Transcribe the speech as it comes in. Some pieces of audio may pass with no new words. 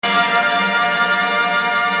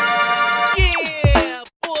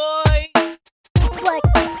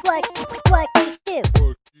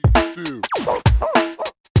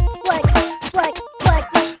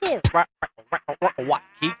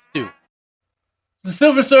the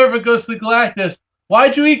Silver Surfer goes to Galactus,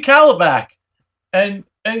 "Why'd you eat Calabac?" And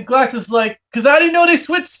Galactus is like, "Because I didn't know they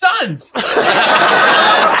switched suns."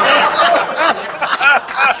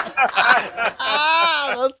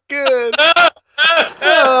 That's good.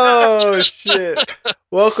 Oh, shit.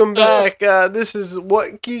 Welcome back. This is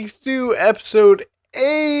What Geeks Do, episode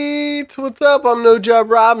 8. What's up? I'm No Job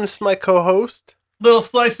Rob, and this is my co-host. Little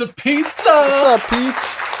slice of pizza. What's up,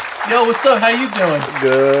 Pete's? Yo, what's up? How you doing?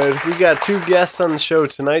 Good. We got two guests on the show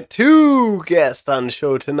tonight.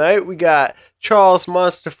 We got Charles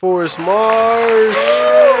Monster Force Mars.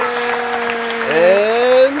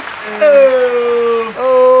 And...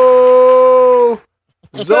 Oh!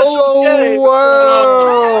 Zolo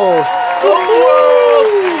World!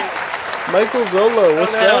 Michael Zolo,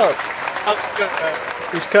 what's up?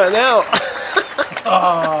 He's cutting out.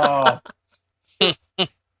 Oh.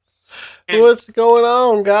 What's going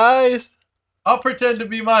on, guys? I'll pretend to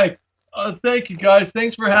be Mike. Thank you, guys.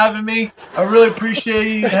 Thanks for having me. I really appreciate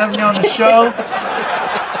you having me on the show.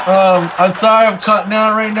 I'm sorry I'm cutting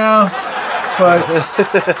out right now, but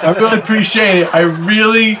I really appreciate it. I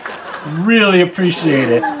really, really appreciate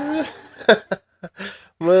it.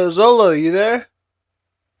 Well, Zolo, you there?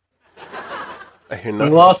 I hear We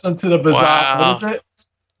nothing. lost him to the bizarre. Wow. What is it?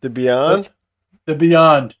 The Beyond? The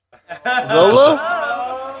Beyond. Zolo?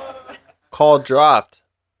 Call dropped.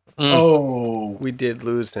 Oh, We did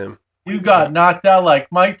lose him. you got knocked out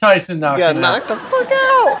like Mike Tyson You knocked got him out. knocked the fuck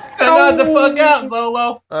out. Got knocked the fuck out,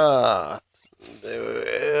 Lolo.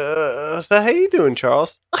 So how you doing,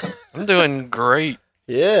 Charles? I'm doing great.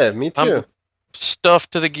 Yeah, me too. I'm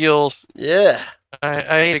stuffed to the gills. Yeah.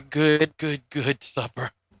 I ate a good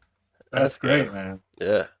supper. That's great, man.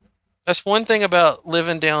 Yeah. That's one thing about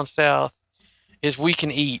living down south is we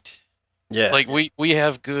can eat. Yeah. Like we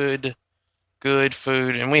have good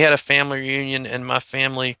food, and we had a family reunion, and my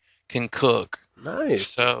family can cook. Nice.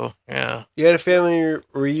 So yeah, You had a family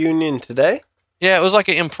reunion today? yeah, it was like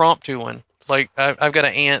an impromptu one. Like I've got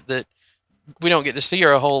an aunt that we don't get to see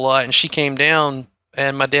her a whole lot, and she came down,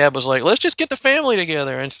 and my dad was like, "Let's just get the family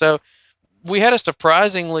together," and so we had a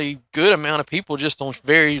surprisingly good amount of people just on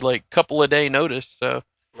very like couple of day notice. So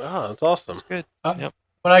Oh, that's awesome. it's good.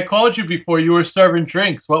 When I called you before, you were serving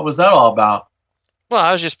drinks. What was that all about? Well,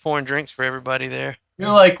 I was just pouring drinks for everybody there.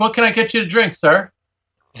 You're like, "What can I get you to drink, sir?"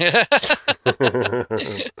 Yeah,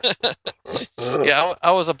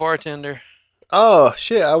 I was a bartender. Oh,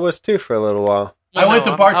 shit. I was too for a little while. I went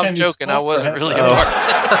to I'm bartending joking. school I for wasn't him. really Oh. a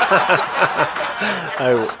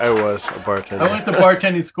bartender. I was a bartender. I went to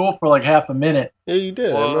bartending school for like half a minute. Yeah, you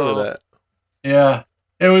did. I Whoa. remember that. Yeah,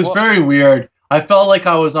 it was Well- very weird. I felt like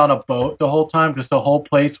I was on a boat the whole time because the whole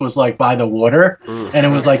place was like by the water, Mm. and it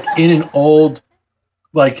was like in an old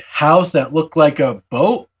like house that looked like a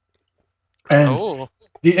boat, and Oh,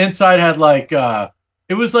 the inside had like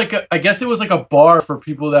it was like I guess it was like a bar for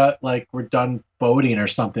people that like were done boating or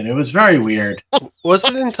something. It was very weird. Was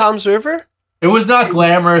it in Tom's River? It was not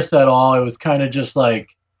glamorous at all. It was kind of just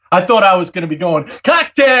like I thought I was gonna be going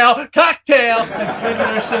cocktail, and swinging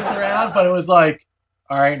those shits around, but it was like,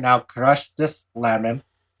 all right, now crush this lemon,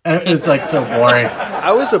 and it was like so boring.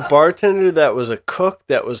 I was a bartender that was a cook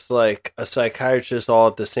that was like a psychiatrist all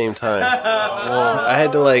at the same time. I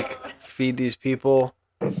had to like feed these people,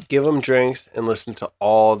 give them drinks, and listen to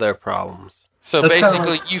all their problems. so That's kinda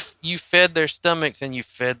basically, you fed their stomachs and you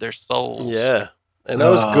fed their souls. Yeah. And I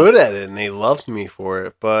was good at it, and they loved me for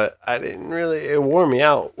it, but I didn't really, it wore me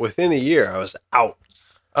out. Within a year, I was out.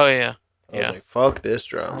 Oh yeah. I was Yeah. like, fuck this I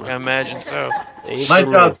drama. can imagine so. Ain't My for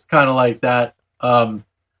me. job's kind of like that.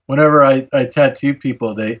 Whenever I tattoo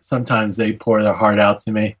people, sometimes they pour their heart out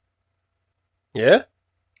to me. Yeah?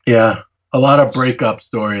 Yeah, a lot of breakup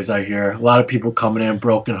stories I hear. A lot of people coming in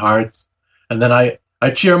broken hearts, and then I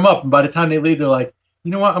cheer them up. And by the time they leave, they're like,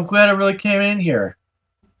 "You know what? I'm glad I really came in here."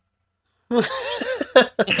 They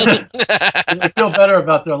feel better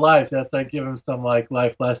about their lives after I give them some like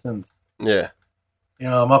life lessons. Yeah. You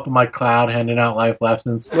know, I'm up in my cloud handing out life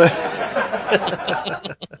lessons.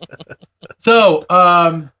 So,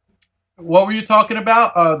 what were you talking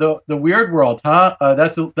about? The Weird World, huh?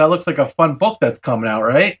 That looks like a fun book that's coming out,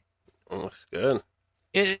 right? Looks good.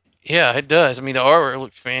 Yeah, it does. I mean, the artwork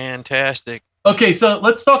looks fantastic. Okay, so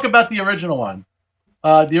let's talk about the original one.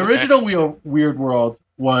 The original Weird World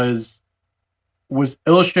was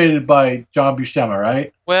illustrated by John Buscema,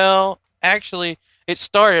 right? Well, actually, it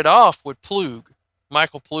started off with Plug,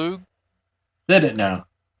 Michael Plug. Did it now?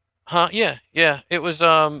 Huh? Yeah. It was He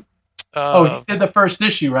did the first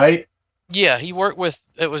issue, right? Yeah, he worked with,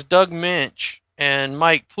 it was Doug Minch and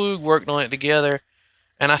Mike Plug worked on it together,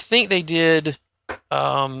 and I think they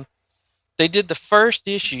They did the first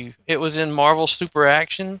issue. It was in Marvel Super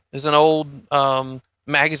Action. It's an old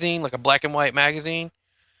magazine, like a black and white magazine.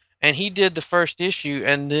 And he did the first issue,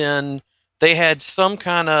 and then they had some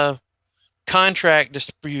kind of contract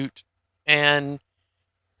dispute, and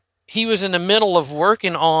he was in the middle of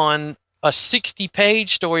working on a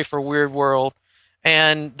 60-page story for Weird World,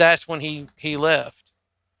 and that's when he left.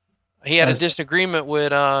 He had a disagreement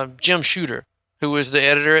with Jim Shooter, who was the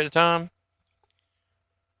editor at the time,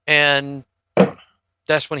 and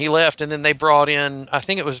that's when he left. And then they brought in, I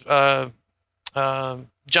think it was John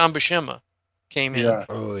Buscema came in. Yeah.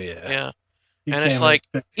 Oh yeah. Yeah. He And came it's like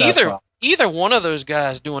fixed that problem. either one of those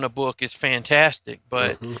guys doing a book is fantastic,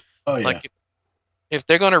 but Oh yeah, like if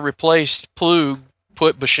they're going to replace Plug,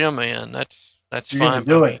 put Buscema in. That's you're fine. gonna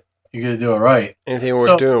do it. You're gonna do it right. Anything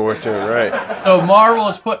So- we're doing right. So Marvel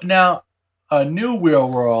is putting out a new Weird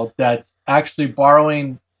World that's actually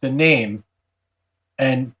borrowing the name,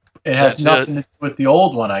 and it has That's nothing to do with the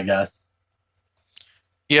old one, I guess.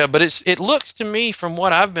 Yeah, but it looks to me from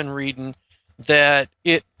what I've been reading that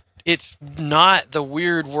it's not the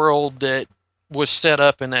Weird World that was set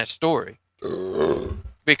up in that story,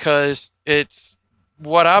 because it's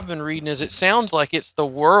what I've been reading is it sounds like it's the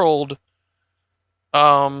world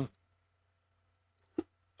of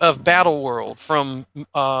Battle World from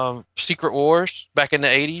Secret Wars back in the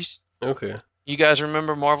 80s. Okay. You guys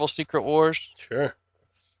remember Marvel Secret Wars? Sure.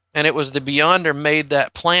 And it was the Beyonder made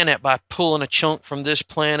that planet by pulling a chunk from this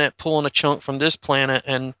planet, pulling a chunk from this planet,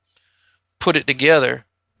 and put it together.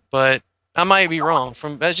 But I might be wrong.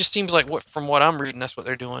 That just seems like from what I'm reading, that's what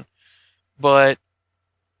they're doing. But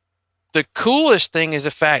the coolest thing is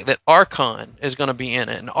the fact that Archon is going to be in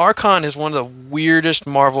it, and Archon is one of the weirdest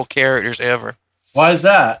Marvel characters ever. Why is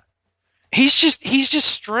that? He's just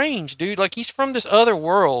strange, dude. Like, he's from this other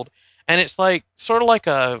world, and it's like sort of like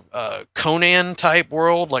a Conan type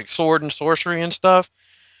world, like sword and sorcery and stuff.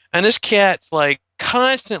 And this cat's like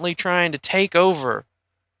constantly trying to take over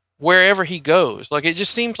wherever he goes. Like, it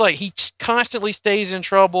just seems like he constantly stays in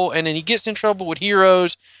trouble, and then he gets in trouble with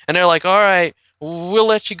heroes, and they're like, all right, we'll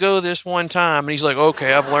let you go this one time. And he's like,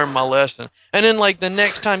 okay, I've learned my lesson. And then, like, the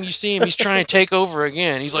next time you see him, he's trying to take over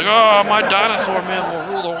again. He's like, oh, my dinosaur men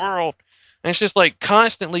will rule the world. And it's just like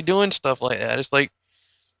constantly doing stuff like that. It's like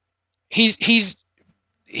he's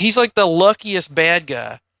like the luckiest bad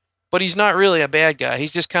guy, but he's not really a bad guy.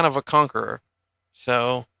 He's just kind of a conqueror.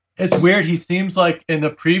 So It's weird. He seems like in the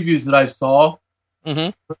previews that I saw,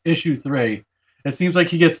 Mhm. for issue 3, it seems like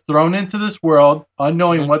he gets thrown into this world,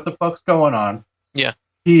 unknowing Mhm. what the fuck's going on. Yeah.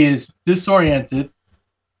 He is disoriented,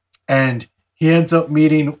 and he ends up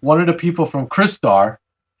meeting one of the people from Crystar,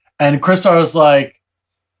 and Crystar is like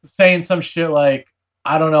saying some shit like,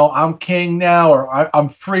 I don't know, I'm king now, or I'm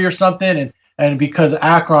free or something, and because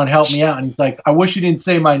Akron helped me out, and he's like, I wish you didn't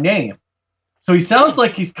say my name. So he sounds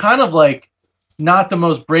like he's kind of like not the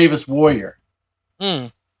most bravest warrior.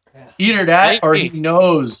 Mm. Either that or he Maybe.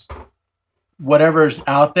 knows whatever's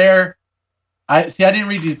out there. I didn't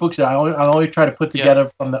read these books yet. I only try to put Yeah.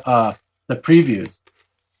 together from the previews.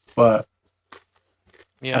 But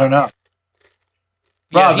Yeah. I don't know.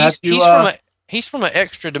 Yeah, Rob, have you, he's from an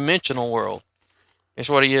extra dimensional world. Is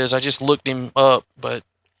what he is. I just looked him up, but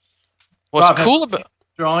what's Rob, have cool you about seen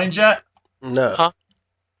drawings yet? No. Huh?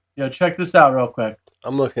 Yo, check this out real quick.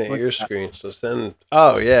 I'm looking at Look your at that. screen, so send.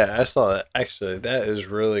 Oh yeah, I saw that. Actually, that is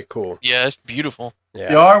really cool. yeah, it's beautiful. The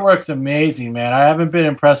Yeah. artwork's amazing, man. I haven't been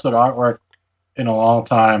impressed with artwork in a long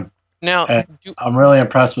time. Now, Eh. I'm really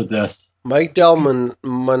impressed with this. Mike Del Mondo.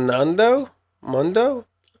 Mike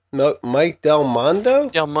Del Mondo.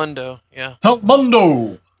 Del Mundo, yeah.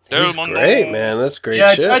 Mundo. He's great, man. That's great Yeah,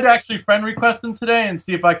 I shit. tried to actually friend request him today and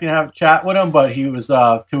see if I can have a chat with him, but he was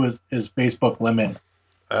to his Facebook limit.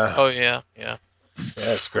 Oh yeah, yeah.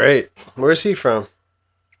 That's great. Where's he from?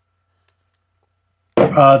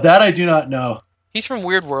 That I do not know. He's from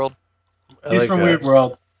Weird World. I He's like from that. Weird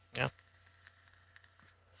World. Yeah.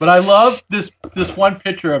 But I love this one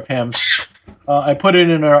picture of him. I put it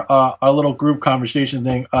in our little group conversation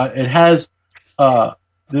thing. It has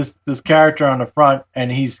this character on the front,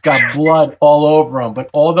 and he's got blood all over him, but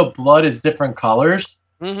all the blood is different colors.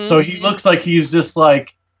 Mm-hmm. So he looks like he's just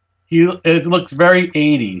like it looks very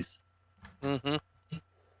 80s. Mm-hmm.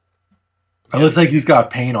 It looks like he's got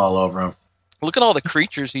paint all over him. Look at all the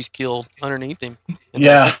creatures he's killed underneath him.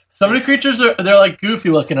 Yeah, some of the creatures they're like goofy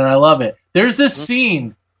looking, and I love it. There's this Mhm.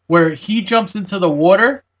 scene where he jumps into the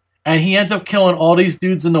water, and he ends up killing all these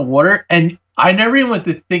dudes in the water. And I never even went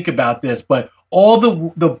to think about this, but all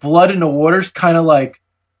the blood in the water's kind of like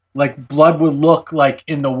blood would look like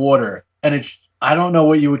in the water, and it's I don't know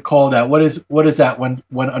what you would call that. What is that when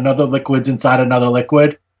another liquid's inside another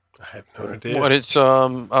liquid? I have no idea. What it's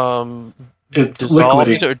It's dissolved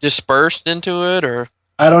liquidy. or dispersed into it, or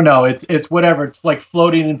I don't know. It's whatever. It's like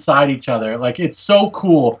floating inside each other. Like it's so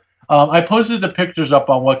cool. I posted the pictures up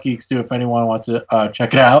on What Geeks Do if anyone wants to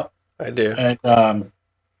check it out. I do. And I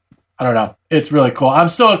don't know. It's really cool. I'm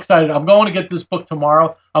so excited. I'm going to get this book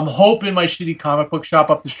tomorrow. I'm hoping my shitty comic book shop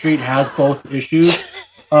up the street has both issues.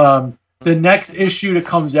 The next issue that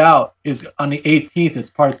comes out is on the 18th. It's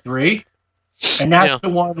part 3. And that's the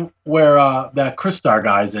one where that Christar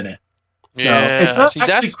guy's in it. So it's not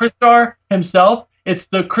actually Christar himself. It's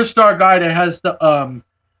the Christar guy that has the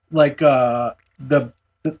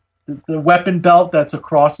the weapon belt that's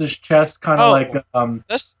across his chest, kind of like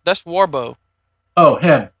that's Warbow. Oh,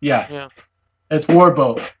 him. Yeah. It's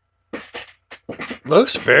Warbow.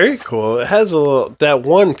 Looks very cool. It has a little. That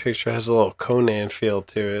one picture has a little Conan feel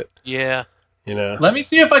to it. Yeah. You know. Let me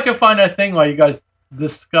see if I can find that thing while you guys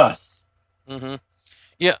discuss. Mm-hmm.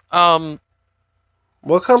 Yeah.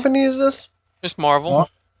 What company is this? Just Marvel. Well,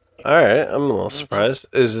 All right, I'm a little surprised.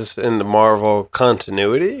 Is this in the Marvel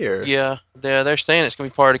continuity, or? Yeah, they're saying it's going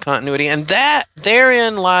to be part of continuity, and that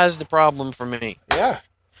therein lies the problem for me. Yeah.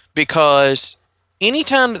 Because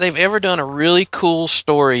anytime that they've ever done a really cool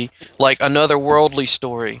story, like another worldly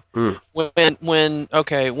story, when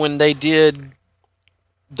they did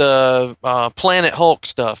the Planet Hulk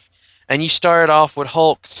stuff, and you started off with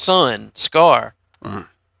Hulk's son, Scar,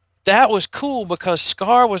 that was cool because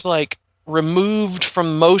Scar was like removed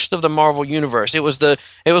from most of the Marvel universe. It was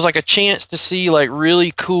like a chance to see like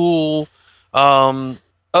really cool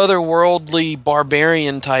otherworldly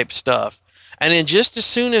barbarian type stuff. And then just as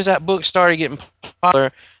soon as that book started getting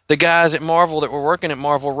popular, the guys at Marvel that were working at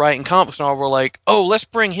Marvel writing comics and all were like, "Oh, let's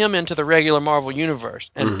bring him into the regular Marvel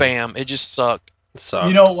universe." And bam, it just sucked.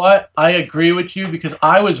 You know what? I agree with you because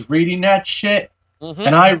I was reading that shit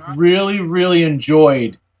and I really, really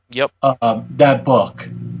enjoyed that book.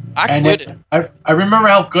 I remember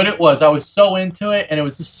how good it was. I was so into it, and it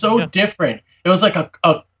was just so different. It was like it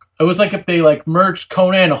was like if they like merged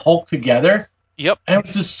Conan and Hulk together. Yep. And it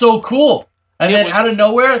was just so cool. And then out of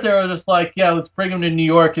nowhere, they were just like, "Yeah, let's bring him to New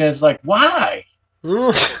York." And it's like, why?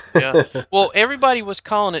 Yeah. Well, everybody was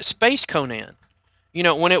calling it Space Conan. You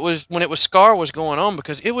know, when it was Scar was going on,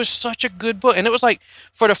 because it was such a good book, and it was like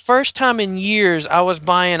for the first time in years, I was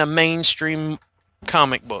buying a mainstream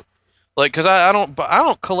comic book. Like, because I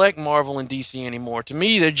don't collect Marvel and DC anymore. To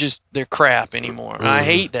me, they're crap anymore. I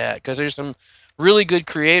hate that because there's some really good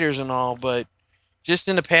creators and all, but just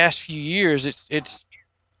in the past few years, it's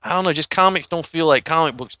I don't know, just comics don't feel like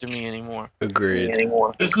comic books to me anymore. Agreed.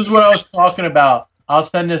 This is what I was talking about.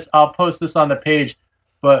 I'll post this on the page,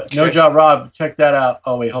 but No Job Rob, check that out.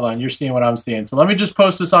 Oh wait, hold on, you're seeing what I'm seeing. So let me just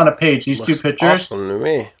post this on a page. These two pictures, awesome to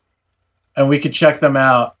me, and we could check them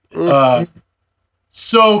out.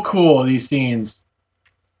 So cool, these scenes.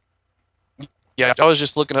 Yeah, I was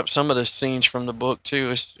just looking up some of the scenes from the book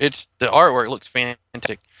too. It's the artwork looks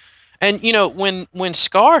fantastic, and you know when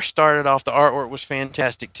Scar started off, the artwork was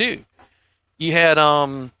fantastic too. You had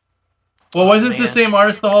Well, wasn't the same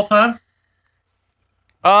artist the whole time?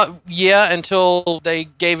 Yeah, until they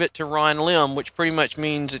gave it to Ron Lim, which pretty much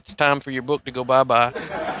means it's time for your book to go bye-bye.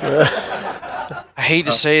 I hate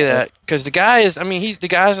to say that because the guy's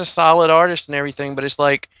a solid artist and everything, but it's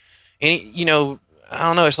like, I don't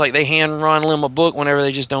know. It's like they hand Ron Lim a book whenever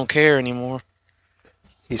they just don't care anymore.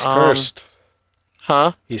 He's cursed.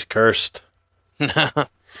 Huh? He's cursed.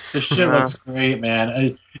 This shit looks great,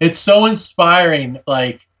 man. It's so inspiring.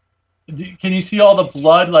 Like, can you see all the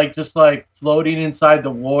blood, like just like floating inside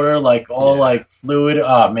the water, like all like fluid?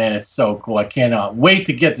 Oh man, it's so cool. I cannot wait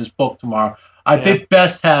to get this book tomorrow. They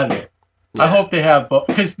best have it. I hope they have both,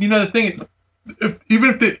 because you know the thing,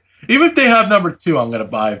 even if they have number 2, I'm gonna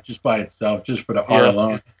buy it just by itself, just for the art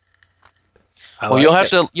alone. You'll have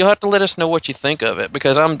to let us know what you think of it,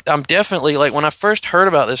 because I'm definitely, like, when I first heard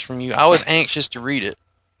about this from you, I was anxious to read it.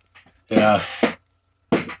 Yeah.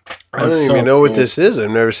 I don't even know what this is.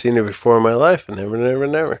 I've never seen it before in my life.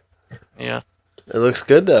 Never. Yeah. It looks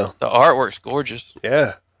good though. The artwork's gorgeous.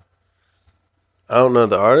 Yeah. I don't know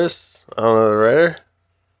the artist. I don't know the writer.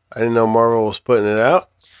 I didn't know Marvel was putting it out.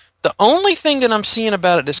 The only thing that I'm seeing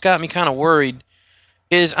about it that's got me kind of worried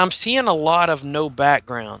is I'm seeing a lot of no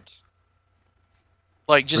backgrounds.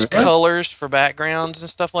 Like just colors for backgrounds and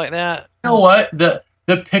stuff like that. You know what? The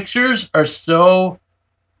pictures are so...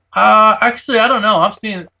 actually, I don't know. I'm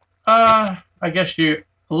seeing... I guess you...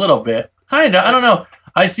 A little bit. Kind of. I don't know.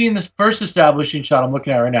 I seen this first establishing shot I'm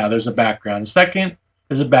looking at right now. There's a background. Second,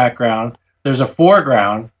 there's a background. There's a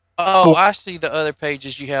foreground. Oh, I see the other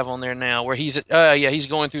pages you have on there now where he's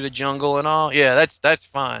going through the jungle and all. Yeah, that's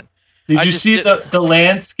fine. Did you see the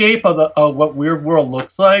landscape of what Weird World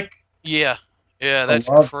looks like? Yeah, that's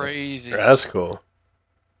crazy. That's cool.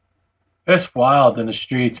 It's wild in the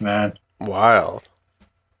streets, man. Wild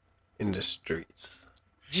in the streets.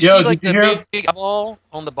 Did you see like the big eyeball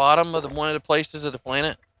on the bottom of one of the places of the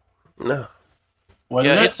planet? No. What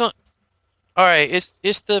is it? It's not. All right,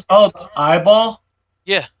 it's the. Oh, the eyeball.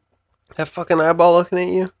 Yeah. That fucking eyeball looking at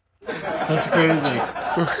you. That's crazy.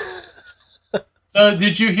 So,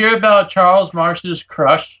 did you hear about Charles Marsh's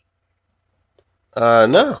crush?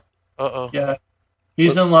 No. Yeah,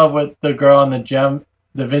 he's in love with the girl in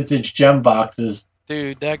the vintage gem boxes.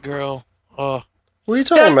 Dude, that girl. Oh. What are you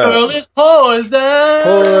talking about? That girl is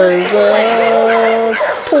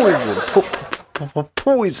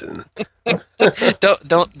poison.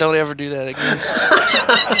 Don't ever do that again.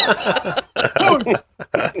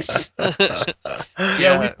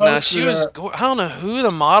 Yeah, she was. I don't know who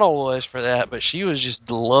the model was for that, but she was just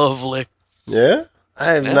lovely. Yeah,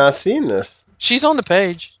 I have not seen this. She's on the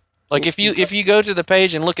page. Like if you go to the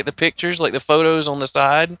page and look at the pictures, like the photos on the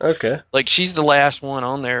side. Okay. Like she's the last one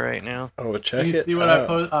on there right now. Oh, check you it. See what I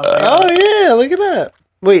post? Oh yeah, look at that.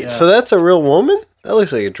 Wait, so that's a real woman? That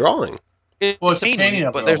looks like a drawing. Well, it's a painting,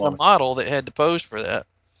 but there's a model that had to pose for that.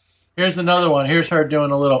 Here's another one. Here's her doing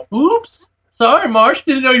a little, oops. Sorry, Marsh.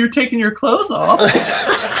 Didn't know you're taking your clothes off.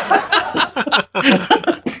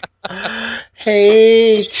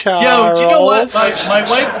 Hey, Charles. Yo, you know what? My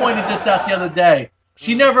wife pointed this out the other day.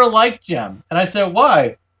 She never liked Jem. And I said,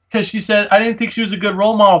 why? Because she said, I didn't think she was a good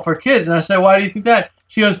role model for kids. And I said, why do you think that?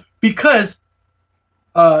 She goes, because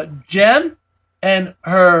Jem and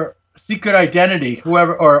her secret identity,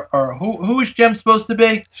 whoever or who is Jem supposed to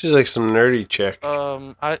be? She's like some nerdy chick.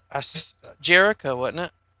 Jerica, wasn't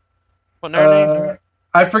it? What her name?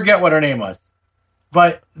 I forget what her name was,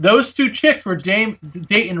 but those two chicks were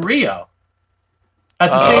dating Rio at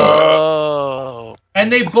the same time,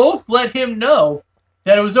 and they both let him know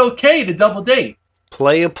that it was okay to double date.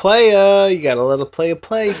 Playa, you gotta let a play. You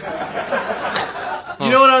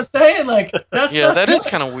know what I'm saying? Like that's that is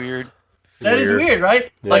kind of weird. That is weird,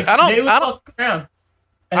 right? Yeah. Like they would walk around.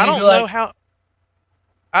 I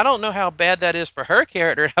don't know how bad that is for her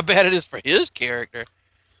character, how bad it is for his character.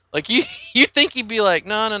 Like you think he'd be like,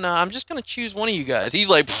 no, I'm just gonna choose one of you guys. He's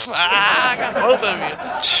like, I got both of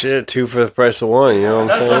you. Shit, 2 for the price of 1. You know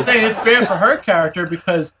what I'm saying? That's what I'm saying. It's bad for her character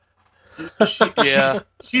because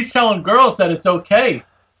she's telling girls that it's okay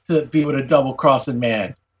to be with a double crossing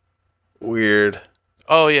man. Weird.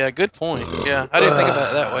 Oh yeah, good point. Yeah, I didn't think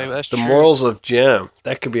about it that way, but that's the true. morals of Jem.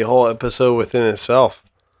 That could be a whole episode within itself.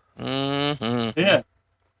 Mm-hmm. Yeah,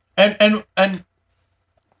 and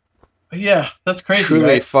yeah, that's crazy. Truly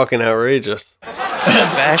right? fucking outrageous.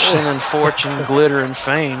 Fashion and fortune, glitter and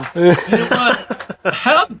fame. You know what?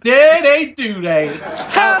 How dare they do that?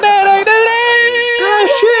 How dare they do that? That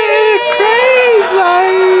shit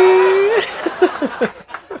crazy.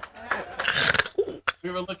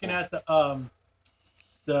 We were looking at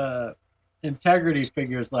the integrity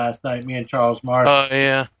figures last night. Me and Charles Marsh. Oh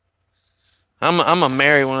yeah, I'm gonna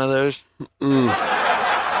marry one of those. Mm.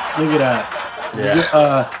 Look at that.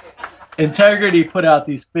 Yeah. Integrity put out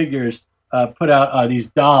these figures. Put out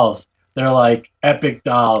these dolls. They're like epic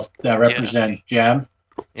dolls that represent Jem.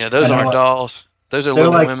 Yeah, those aren't dolls. Those are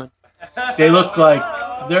living women. They look like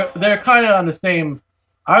they're kind of on the same.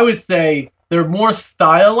 I would say they're more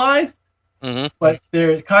stylized. Mm-hmm. But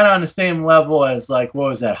they're kind of on the same level as, like, what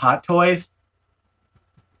was that, Hot Toys?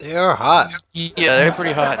 They are hot. Yeah, they're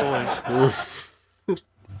pretty hot toys.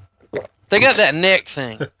 They got that neck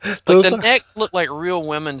thing. Like the necks look like real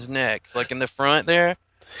women's necks, like in the front there,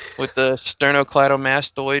 with the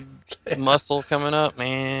sternocleidomastoid muscle coming up.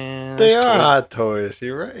 Man, they are hot toys.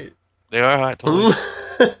 You're right. They are hot toys.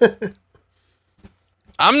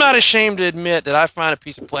 I'm not ashamed to admit that I find a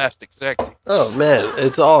piece of plastic sexy. Oh man,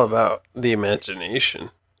 it's all about the imagination.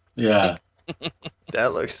 Yeah,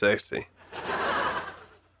 that looks sexy.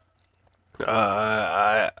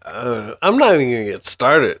 I'm not even gonna get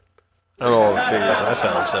started on all the figures I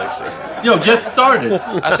found sexy. Yo, get started.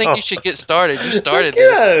 I think you should get started. You started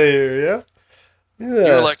Get out of here, yeah. You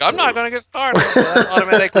were like, I'm not gonna get started. So that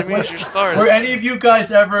automatically means you're started. Were any of you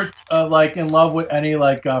guys ever like in love with any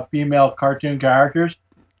like female cartoon characters?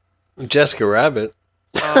 Jessica Rabbit.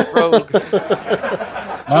 Rogue.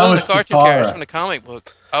 She wasn't a cartoon character from the comic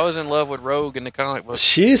books. I was in love with Rogue in the comic books.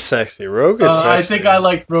 She's sexy. Rogue is sexy. I think I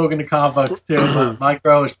liked Rogue in the comic books too. My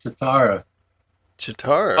girl was Chitara.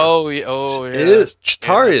 Chitara. Oh yeah. It is.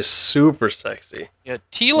 Chitara is super sexy. Yeah,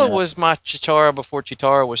 Teela was my Chitara before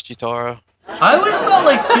Chitara was Chitara. I always felt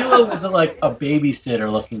like Teela was like a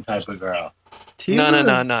babysitter looking type of girl.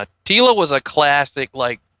 No. Teela was a classic,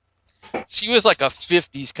 like She was like a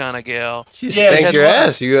 50s kind of gal. She Yeah, spanked she your was.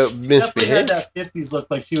 ass. You got Definitely had misbehaved. that 50s look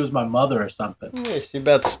like she was my mother or something. Yeah, she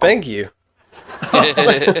about to spank you.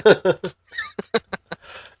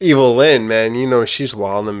 Evil Lynn, man, you know she's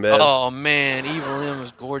wild in bed. Oh man, Evil Lynn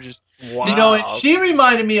was gorgeous. Wow. You know, she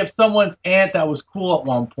reminded me of someone's aunt that was cool at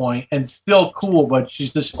one point and still cool, but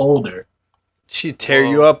she's just older. She'd tear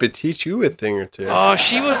you up and teach you a thing or two. Oh,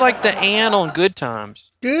 she was like the aunt on Good Times.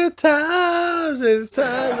 Good times at a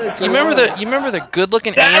time. That You remember the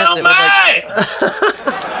good-looking Dad, aunt that was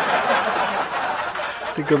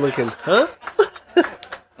like, the good looking, huh?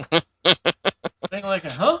 Think like,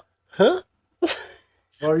 huh? Huh?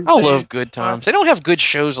 What are you I saying? love Good Times. They don't have good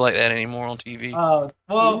shows like that anymore on TV.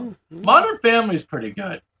 Well, Modern Family's pretty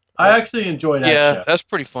good. I actually enjoy that Yeah, show. that's a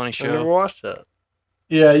pretty funny I never show. watched that.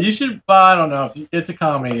 Yeah, you should. I don't know. It's a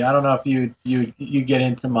comedy. I don't know if you get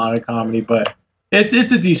into modern comedy, but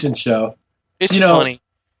it's a decent show. It's You know- funny.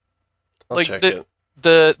 I'll Like, check the- it.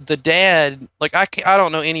 The dad, like I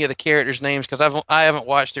don't know any of the characters' names because I haven't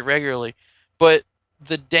watched it regularly, but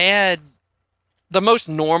the dad, the most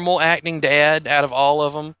normal acting dad out of all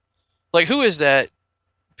of them, like who is that?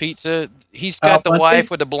 Pizza. He's got the Bundy? wife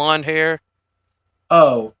with the blonde hair.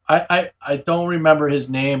 Oh, I don't remember his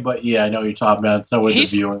name, but yeah, I know what you're talking about. So with the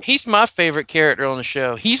viewer, He's my favorite character on the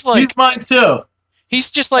show. He's he's like mine too. he's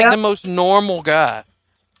just like Yeah. the most normal guy.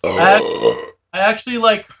 I actually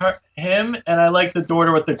like him, and I like the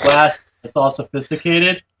daughter with the glass. It's all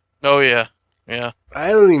sophisticated. Oh yeah, yeah.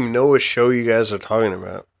 I don't even know what show you guys are talking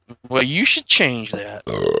about. Well, you should change that.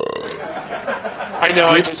 I know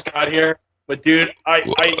I just got here, but dude, I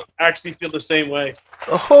actually feel the same way.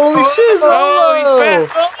 Oh, holy shit, Oh, Zolo!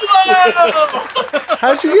 Oh,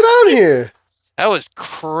 How'd you get on here? That was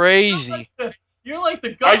crazy. you're like the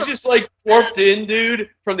I government. just like warped in, dude,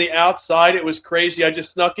 from the outside. It was crazy. I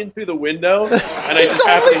just snuck in through the window, and I just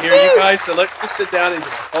happened to hear you guys. So let's just sit down and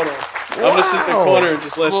hold on. I'm gonna sit in the Wow. corner and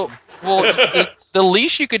just listen. Well, the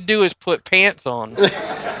least you could do is put pants on when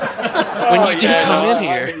you do yeah, come no, in I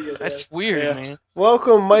here. hear you there. That's weird, Yeah. man.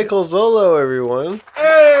 Welcome, Michael Zolo, everyone.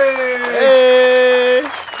 Hey, Hey!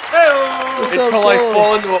 hey. What's Until up, I Zolo?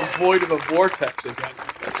 fall into a void of a vortex again.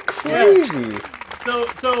 That's crazy. So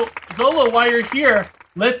Zola, while you're here,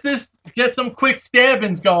 let's just get some quick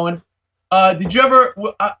stabbings going. Did you ever?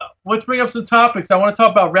 Let's bring up some topics. I want to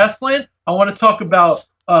talk about wrestling. I want to talk about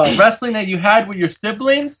wrestling that you had with your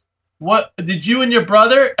siblings. What did you and your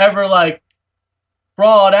brother ever like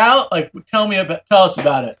brawl it out? Like, tell us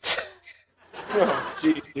about it. Oh,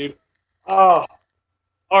 jeez, dude. Oh,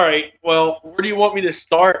 all right. Well, where do you want me to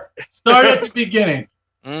start? Start at the beginning.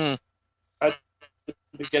 Mm.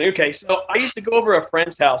 Beginning. Okay, so I used to go over a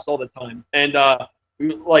friend's house all the time, and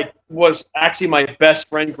was actually my best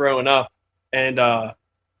friend growing up, and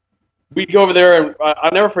we'd go over there, and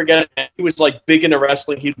I'll never forget it. He was like big into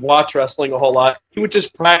wrestling. He'd watch wrestling a whole lot. He would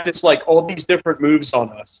just practice like all these different moves on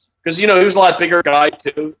us because he was a lot bigger guy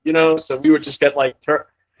too, so we would just get like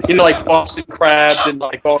like Boston crabs and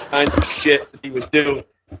like all kinds of shit that he would do.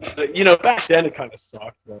 But, back then it kind of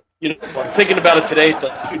sucked. But, like, thinking about it today, it's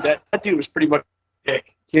like, dude, that dude was pretty much a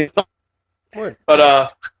dick. Word.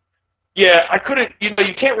 But yeah, I couldn't. You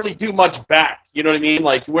can't really do much back. You know what I mean?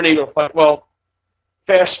 Like you weren't able to fight. Well,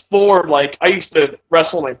 fast forward, like I used to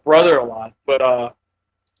wrestle my brother a lot, but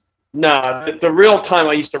the real time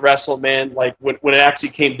I used to wrestle, man, like when it actually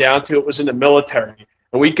came down to it, was in the military,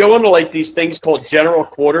 and we go into like these things called general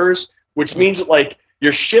quarters, which means that like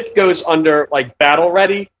your ship goes under like battle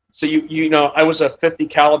ready. So I was a 50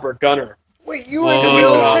 caliber gunner. Wait, you were in the Whoa.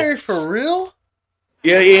 military for real?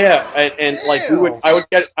 Yeah, and like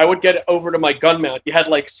I would get over to my gun mount. You had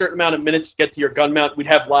like a certain amount of minutes to get to your gun mount. We'd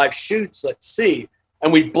have live shoots, let's see,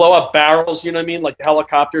 and we'd blow up barrels. You know what I mean? Like the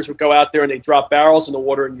helicopters would go out there and they drop barrels in the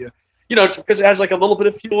water, and because it has like a little bit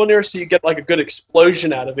of fuel in there, so you get like a good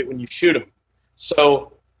explosion out of it when you shoot them.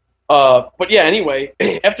 So, but yeah, anyway,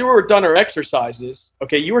 after we were done our exercises,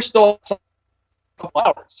 okay, you were still outside a couple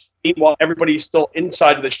hours. Meanwhile, everybody's still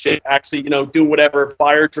inside of the ship, actually, doing whatever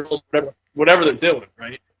fire drills, whatever they're doing,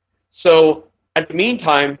 right? So at the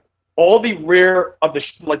meantime, all the rear of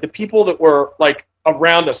the people that were like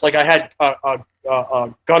around us, like I had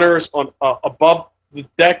gunners on above the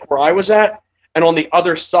deck where I was at, and on the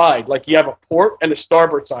other side, like you have a port and a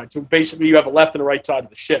starboard side. So basically, you have a left and a right side of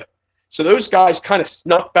the ship. So those guys kind of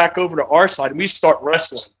snuck back over to our side, and we start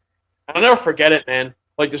wrestling. And I'll never forget it, man.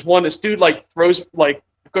 Like this dude like throws like.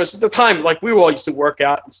 Because at the time, like we all used to work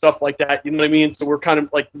out and stuff like that, you know what I mean? So we're kind of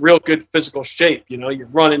like real good physical shape, you're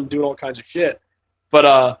running, doing all kinds of shit.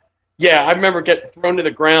 But yeah, I remember getting thrown to the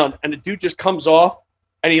ground, and the dude just comes off,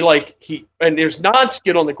 and and there's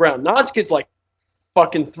non-skid on the ground. Non-skid's like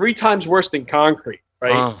fucking 3 times worse than concrete,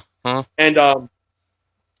 right? And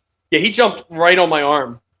yeah, he jumped right on my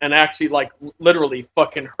arm and actually like literally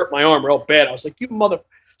fucking hurt my arm real bad. I was like, you mother.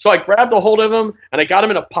 So I grabbed a hold of him and I got him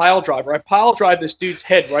in a pile driver. I pile drive this dude's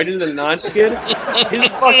head right into the non-skid. His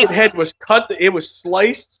fucking head was cut. It was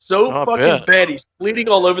sliced so fucking bad. He's bleeding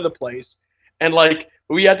all over the place. And like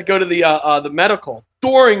we had to go to the medical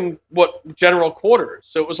during general quarters.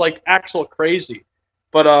 So it was like actual crazy.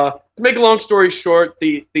 But to make a long story short,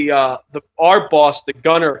 our boss, the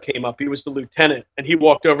gunner, came up. He was the lieutenant, and he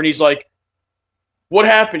walked over and he's like, what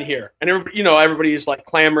happened here? And everybody's like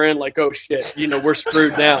clamoring, like, oh shit, we're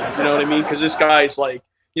screwed now. You know what I mean? Because this guy's like,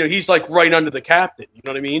 he's like right under the captain. You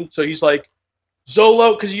know what I mean? So he's like,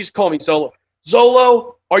 Zolo, because he used to call me Zolo.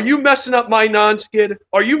 Zolo, are you messing up my non-skid?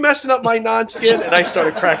 Are you messing up my non-skid? And I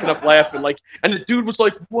started cracking up laughing. Like, and the dude was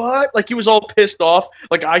like, what? Like he was all pissed off.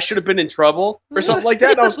 Like I should have been in trouble or something like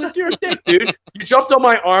that. And I was like, you're a dick, dude. You jumped on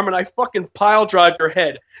my arm and I fucking pile drive your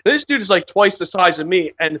head. And this dude is like twice the size of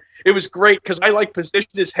me. And it was great because I like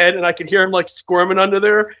positioned his head and I could hear him like squirming under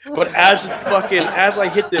there. But as I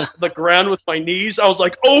hit the ground with my knees, I was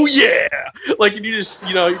like, oh yeah. Like you just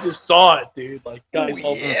saw it, dude. Like guys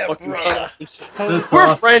all fucking and shit. We're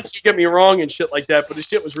awesome. Friends, you get me wrong and shit like that, but the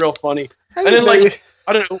shit was real funny. And then like,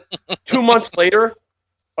 I don't know, 2 months later,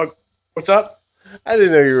 what's up? I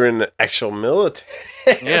didn't know you were in the actual military.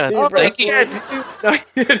 Yeah, thank you.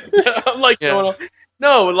 I'm like,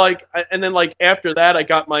 no, like, and then like after that, I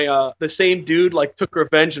got my the same dude like took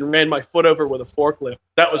revenge and ran my foot over with a forklift.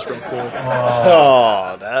 That was real cool.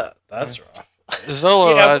 Oh, that's rough.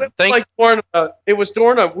 Zolo, it was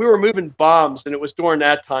during we were moving bombs, and it was during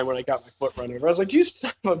that time when I got my foot run over. I was like, you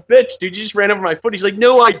son of a bitch, dude, you just ran over my foot. He's like,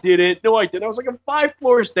 no, I didn't. I was like, I'm 5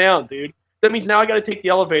 floors down, dude. That means now I got to take the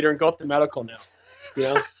elevator and go up to medical now.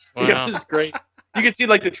 Wow. Yeah, this is great. You can see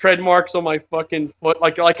like the tread marks on my fucking foot,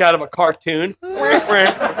 like out of a cartoon. What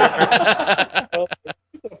the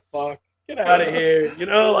fuck? Get out of here.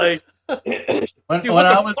 Like when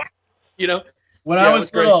I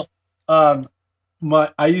was little,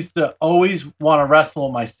 I used to always want to wrestle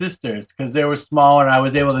with my sisters because they were smaller and I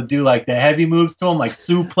was able to do like the heavy moves to them, like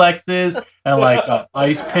suplexes and like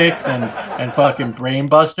ice picks and fucking brain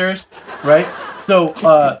busters, right? So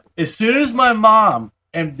as soon as my mom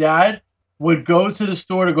and dad would go to the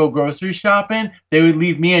store to go grocery shopping, they would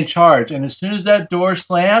leave me in charge. And as soon as that door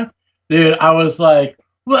slammed, dude, I was like,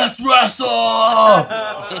 let's wrestle!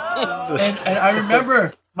 and I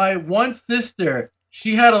remember my one sister,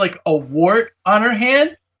 she had like a wart on her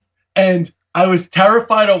hand, and I was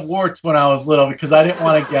terrified of warts when I was little because I didn't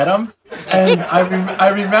want to get them. And I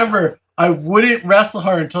remember I wouldn't wrestle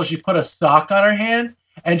her until she put a sock on her hand,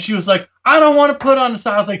 and she was like, I don't want to put on the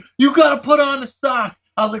sock. I was like, you got to put on the sock.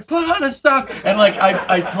 I was like, put on a sock. And like,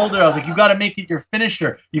 I told her, I was like, you got to make it your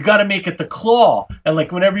finisher. You got to make it the claw. And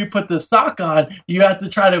like, whenever you put the sock on, you have to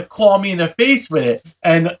try to claw me in the face with it.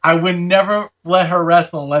 And I would never let her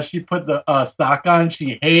wrestle unless she put the sock on.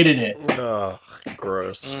 She hated it. Oh,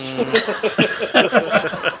 gross.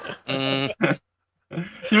 There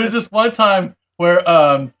was this one time where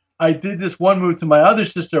I did this one move to my other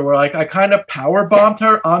sister where like I kind of power bombed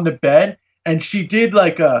her on the bed, and she did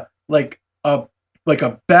like a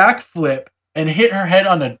backflip and hit her head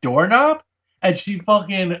on a doorknob, and she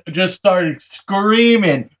fucking just started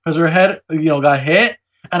screaming because her head, got hit.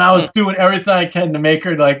 And I was doing everything I can to make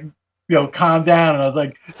her like, calm down. And I was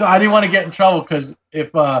like, so I didn't want to get in trouble because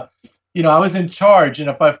if, I was in charge, and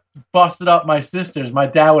if I busted up my sisters, my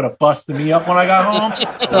dad would have busted me up when I got home.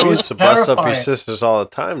 So I used to bust up your sisters all the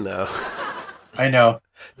time, though. I know.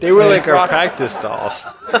 They were like our practice dolls.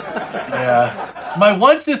 Yeah. My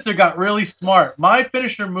one sister got really smart. My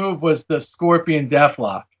finisher move was the Scorpion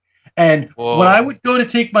Deathlock. And when I would go to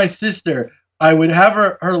take my sister, I would have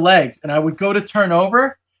her legs, and I would go to turn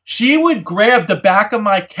over. She would grab the back of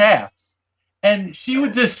my calves, and she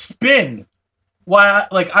would just spin while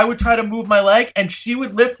I would try to move my leg, and she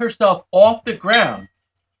would lift herself off the ground.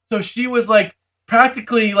 So she was like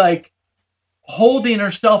practically like holding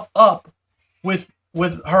herself up with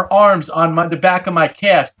her arms on the back of my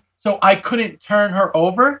calves, so I couldn't turn her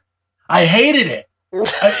over. I hated it.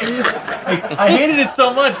 I hated it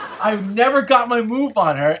so much. I never got my move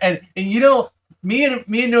on her. And me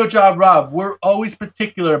and No Job Rob, we're always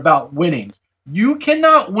particular about winnings. You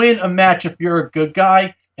cannot win a match if you're a good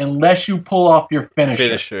guy unless you pull off your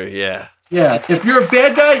finisher. Yeah. Yeah, if you're a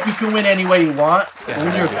bad guy, you can win any way you want. And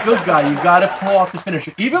when you're a good guy, you got to pull off the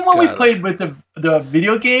finisher. Even when we played with the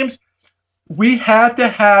video games, we have to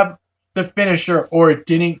have the finisher or it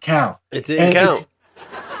didn't count. It didn't count.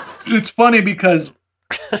 It's funny because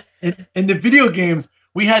in the video games,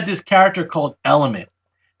 we had this character called Element,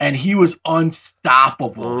 and he was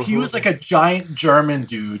unstoppable. He was like a giant German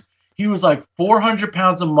dude. He was like 400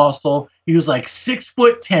 pounds of muscle. He was like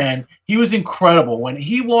 6'10". He was incredible. When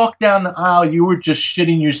he walked down the aisle, you were just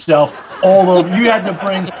shitting yourself all over. You had to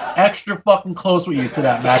bring extra fucking clothes with you to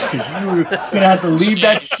that match because you were gonna have to leave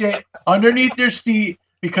that shit underneath your seat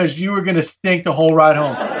because you were gonna stink the whole ride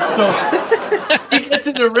home. So he gets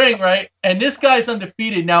in the ring, right? And this guy's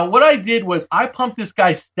undefeated. Now, what I did was I pumped this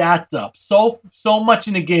guy's stats up so much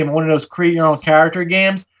in the game. One of those create your own character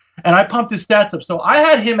games. And I pumped his stats up. So I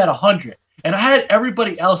had him at 100, and I had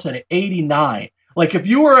everybody else at 89. Like, if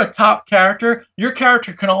you were a top character, your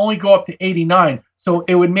character can only go up to 89, so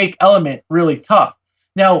it would make Element really tough.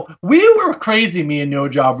 Now, we were crazy, me and No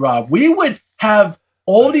Job Rob. We would have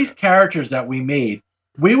all these characters that we made.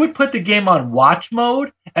 We would put the game on watch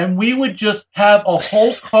mode, and we would just have a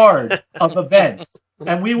whole card of events.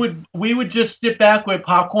 And we would just sit back with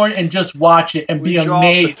popcorn and just watch it and be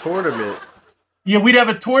amazed. The tournament. Yeah, we'd have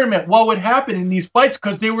a tournament. What would happen in these fights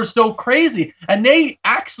because they were so crazy, and they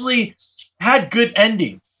actually had good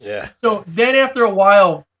endings. Yeah. So then, after a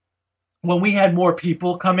while, when we had more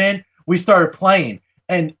people come in, we started playing,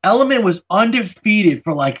 and Element was undefeated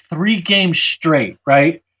for like 3 games straight.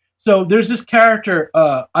 Right. So there's this character,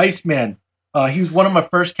 Iceman. He was one of my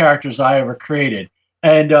first characters I ever created,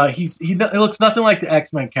 and he looks nothing like the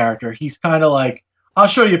X-Men character. He's kind of like, I'll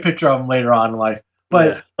show you a picture of him later on in life.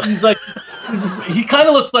 But he's like, he kind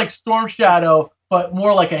of looks like Storm Shadow, but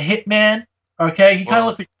more like a hitman. Okay, he kind of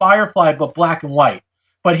looks like Firefly, but black and white.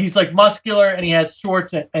 But he's like muscular, and he has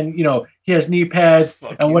shorts, and you know, he has knee pads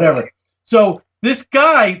and whatever. Right. So this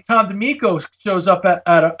guy, Tom D'Amico, shows up at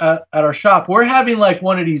our shop. We're having like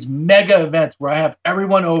one of these mega events where I have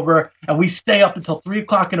everyone over, and we stay up until 3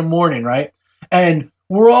 o'clock in the morning, right? And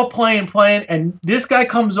we're all playing, and this guy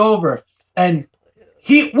comes over, and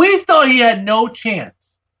we thought he had no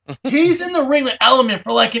chance. He's in the ring with Element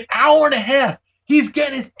for like an hour and a half. He's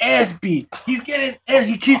getting his ass beat. He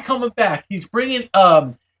keeps coming back. He's bringing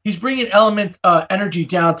Element's energy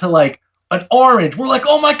down to like an orange. We're like,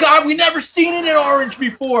 oh my God, we never seen it in orange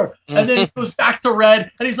before. And then he goes back to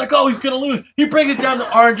red, and he's like, oh, he's gonna lose. He brings it down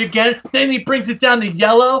to orange again. Then he brings it down to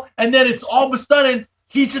yellow, and then it's all of a sudden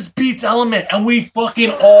he just beats Element, and we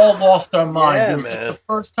fucking all lost our minds. Yeah, it was like the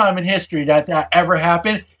first time in history that ever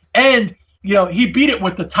happened. And, you know, he beat it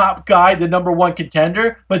with the top guy, the number 1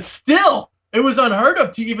 contender, but still, it was unheard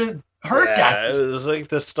of to even hurt that team. It was like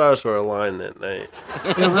the stars were aligned that night.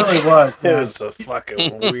 It really was. It was so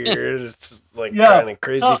fucking weird. It's just like kind of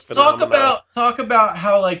crazy. Talk about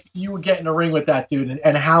how like you would get in a ring with that dude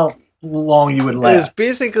and how long you would last. It was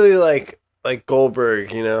basically like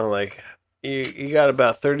Goldberg, you know, like you got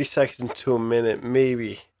about 30 seconds to a minute,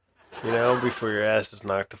 maybe, you know, before your ass is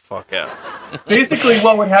knocked the fuck out. Basically,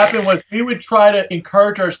 what would happen was we would try to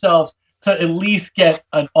encourage ourselves to at least get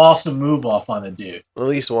an awesome move off on the dude. At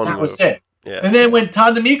least one move. That was it. Yeah. And then when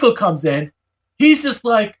Tom D'Amico comes in, he's just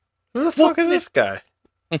like, who the fuck is this guy?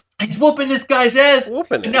 He's whooping this guy's ass.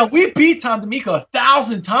 Whooping Now, we beat Tom D'Amico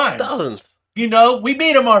 1,000 times. Thousands. You know, we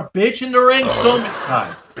made him our bitch in the ring so many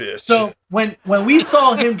times. Bitch. So when we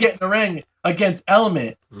saw him get in the ring against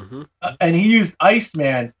Element, and he used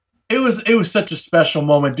Iceman, it was such a special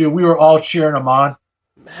moment, dude. We were all cheering him on.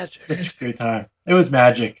 Magic. Such a great time. It was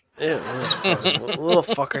magic. Yeah, it was fucking, little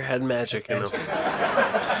fucker had magic in him.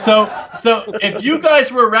 So if you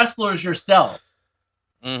guys were wrestlers yourselves,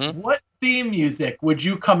 what theme music would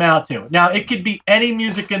you come out to? Now, it could be any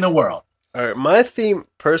music in the world. All right, my theme,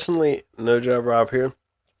 personally, No Job Rob here,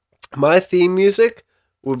 my theme music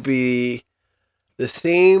would be the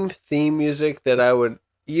same theme music that I would,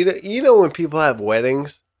 you know when people have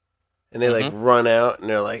weddings and they like run out and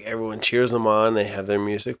they're like, everyone cheers them on, they have their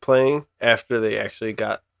music playing after they actually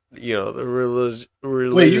got, you know, the religious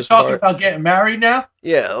Wait, you're talking about getting married now?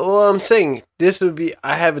 Yeah, well, I'm saying this would be,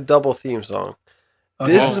 I have a double theme song.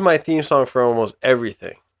 Okay. This is my theme song for almost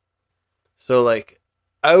everything. So like,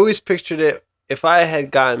 I always pictured it, if I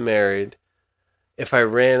had gotten married, if I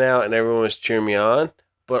ran out and everyone was cheering me on,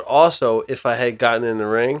 but also if I had gotten in the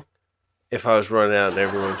ring, if I was running out and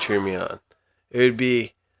everyone cheered me on. It would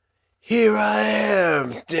be, here I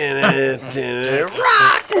am, rock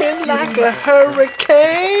me like a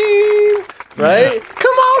hurricane, right?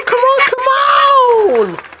 Come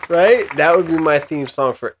on, right? That would be my theme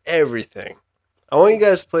song for everything. I want you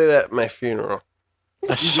guys to play that at my funeral.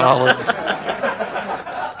 That's solid.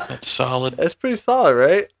 That's solid. That's pretty solid,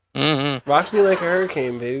 right? Mm-hmm. Rock me like a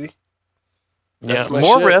hurricane, baby. That's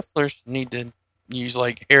more shit. Wrestlers need to use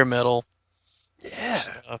like hair metal. Yeah,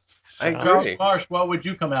 stuff. I agree. Charles Marsh, what would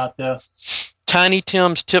you come out to? Tiny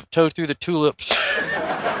Tim's Tiptoe Through the Tulips.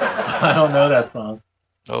 I don't know that song.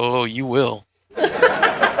 Oh, you will.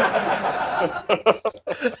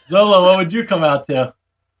 Zolo, what would you come out to?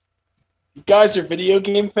 You guys are video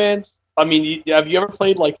game fans? I mean, have you ever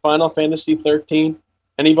played like Final Fantasy 13?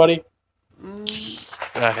 Anybody?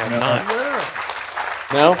 I have not.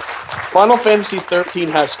 No? Final Fantasy 13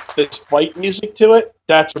 has this fight music to it.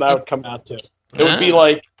 That's what I would come out to. It would be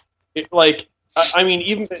I mean,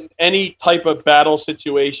 even in any type of battle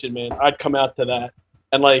situation, man, I'd come out to that.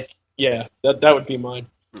 And yeah, that would be mine.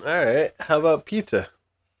 All right. How about pizza?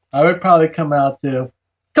 I would probably come out to.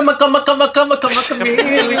 Come on, Are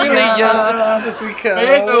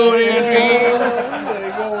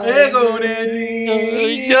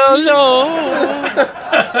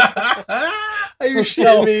you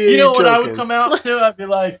shitting me? You know what I would come out to? I'd be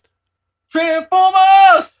like,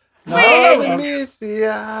 Transformers! No,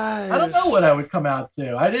 I don't know what I would come out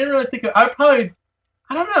to. I didn't really think. I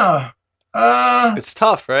don't know. It's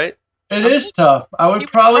tough, right? It is tough. I would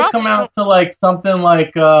probably come out to like something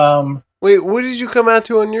like. Wait, what did you come out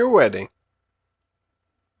to on your wedding?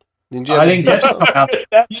 I didn't get to come out.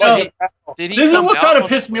 Did he This is come what out kind of on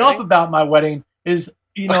pissed the me off wedding? about my wedding is,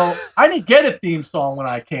 I didn't get a theme song when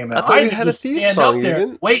I came out. I thought you had had to a theme stand song, up you there,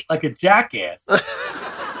 didn't? wait like a jackass.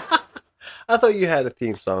 I thought you had a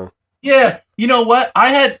theme song. Yeah, you know what? I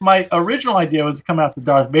had my original idea was to come out to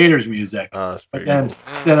Darth Vader's music, Oh, that's but pretty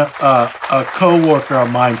then a co-worker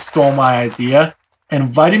of mine stole my idea and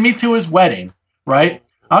invited me to his wedding. Right?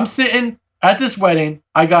 I'm sitting at this wedding.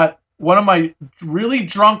 I got one of my really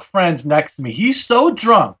drunk friends next to me. He's so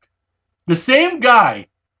drunk. The same guy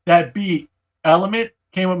that beat Element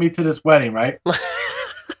came with me to this wedding, right?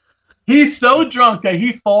 He's so drunk that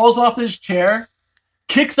he falls off his chair,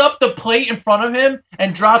 kicks up the plate in front of him,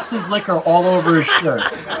 and drops his liquor all over his shirt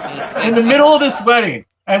in the middle of this wedding.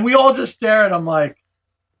 And we all just stare at him like,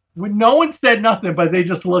 no one said nothing, but they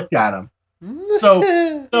just looked at him. So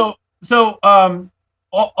all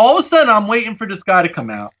of a sudden, I'm waiting for this guy to come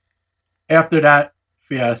out after that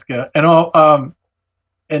fiasco, and all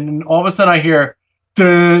of a sudden I hear,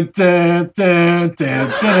 dun, dun, dun, dun,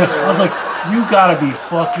 dun. I was like, you gotta be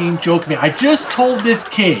fucking joking me. I just told this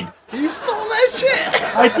kid. You stole that shit.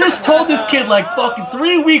 I just told this kid like fucking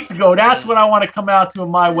 3 weeks ago. That's what I want to come out to in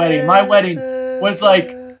my wedding. My wedding was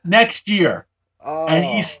like next year, and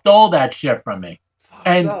he stole that shit from me.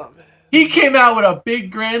 And he came out with a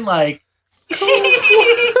big grin, like, I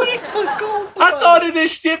thought of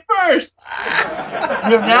this shit first.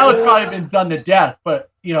 Now it's probably been done to death, but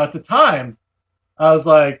at the time, I was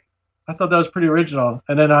like, I thought that was pretty original.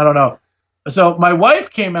 And then I don't know. So my wife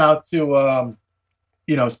came out to,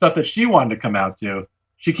 stuff that she wanted to come out to.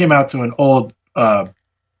 She came out to an old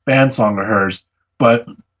band song of hers, but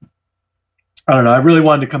I don't know. I really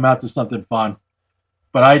wanted to come out to something fun,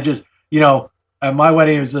 but I just, at my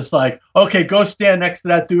wedding, it was just like, okay, go stand next to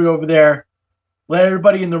that dude over there. Let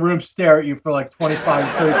everybody in the room stare at you for like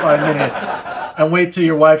 25, 35 minutes and wait till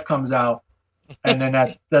your wife comes out. And then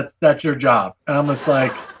that's your job. And I'm just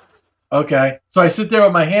like, okay. So I sit there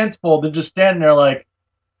with my hands folded, just standing there like,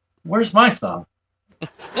 where's my song?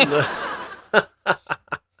 All right,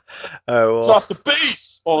 well, Drop the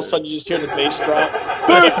bass. All of a sudden, you just hear the bass drop.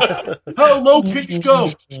 Bass! How low pitch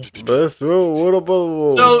go?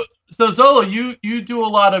 So Zolo, you do a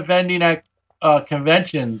lot of vending at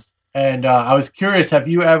conventions, and I was curious, have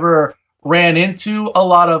you ever ran into a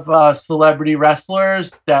lot of celebrity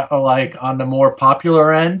wrestlers that are like on the more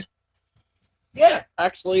popular end? Yeah,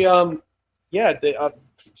 actually,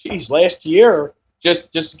 last year,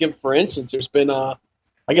 just to give for instance, there's been I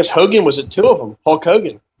guess Hogan was at two of them. Hulk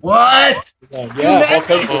Hogan. What? Yeah, Hulk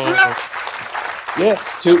Hogan. Yeah,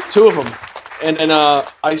 two of them, and I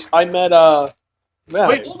met yeah,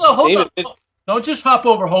 Wait, hold on. Don't just hop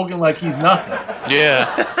over Hogan like he's nothing. Yeah.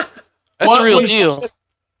 That's the real deal.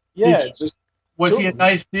 Yeah, Was he a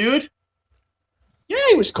nice dude? Yeah,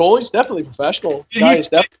 he was cool. He's definitely professional.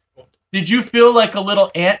 Did you feel like a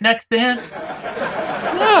little ant next to him?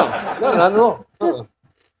 No, not at all.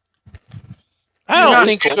 I don't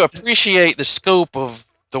think you appreciate the scope of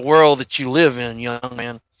the world that you live in, young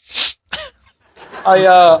man.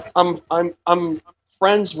 I'm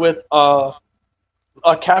friends with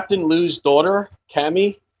Captain Lou's daughter,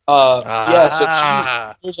 Cammy.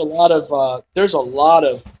 There's a lot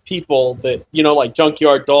of people that like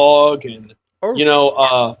Junkyard Dog and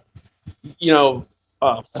I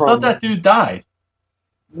thought that dude died.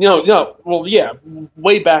 No. Well, yeah,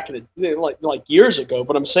 way back in the like years ago.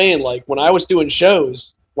 But I'm saying like when I was doing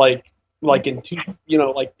shows like in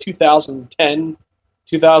 2010,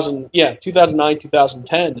 2009,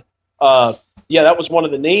 2010. That was one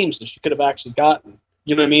of the names that she could have actually gotten.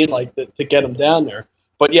 You know what I mean? Like to get him down there.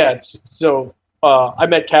 but yeah, so I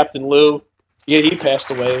met Captain Lou. Yeah, he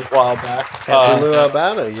passed away a while back. Captain Lou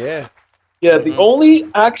Albano, yeah. Yeah, the only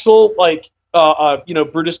actual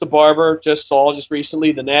Brutus the Barber just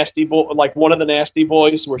recently. The Nasty Boy, like one of the Nasty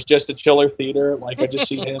Boys, was just a Chiller Theater. Like I just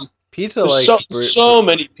see him. Pizza so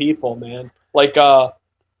many people, man. Like I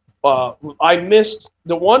missed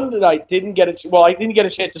the one that I didn't get I didn't get a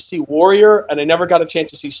chance to see Warrior, and I never got a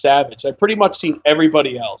chance to see Savage. I pretty much seen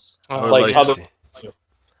everybody else.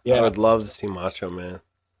 I would love to see Macho Man.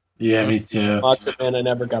 Yeah, me too. Macho Man, I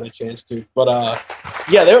never got a chance to. But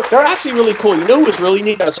yeah, they're actually really cool. You know who was really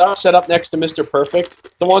neat? I was set up next to Mr. Perfect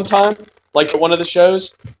the one time, like at one of the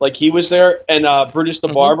shows. Like he was there, and Brutus the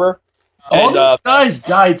Barber. All these guys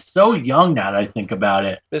died so young now that I think about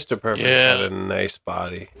it. Mr. Perfect had a nice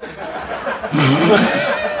body.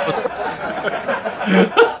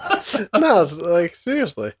 No, like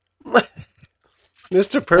seriously.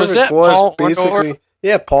 Mr. Perfect was basically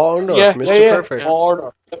Paul Orndorff. Yeah, Mr. Perfect. Paul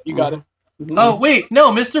Orndorff. Yep, you got it. Oh wait,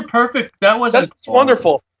 no, Mr. Perfect. That's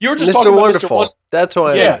wonderful. You were just Mr. talking Wonderful. about Mr. Wonderful. That's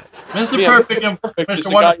why. Yeah, Mr. Perfect and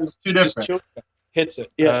Mr. Wonderful is two different. Hits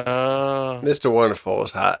it. Yeah. Mr. Wonderful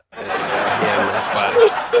was hot. He had a nice body.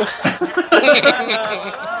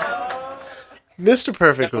 Mr.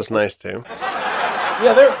 Perfect was nice too.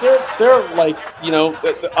 Yeah, they're like, you know.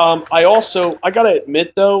 I gotta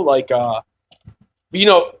admit though, like you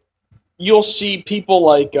know, you'll see people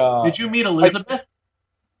like. Did you meet Elizabeth?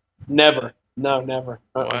 Never. No, never.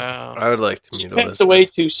 Wow. I would like to meet Elizabeth. She passed away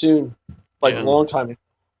too soon, like a long time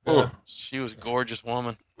ago. She was a gorgeous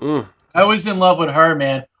woman. I was in love with her,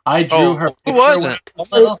 man. I drew her picture. Who wasn't?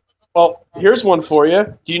 Well, here's one for you.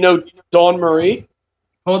 Do you know Dawn Marie?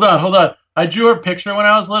 Hold on. I drew her picture when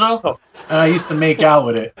I was little, and I used to make out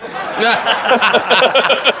with it.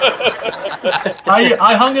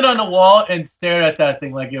 I hung it on the wall and stared at that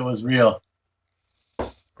thing like it was real.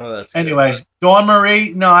 Oh, that's anyway, good. Dawn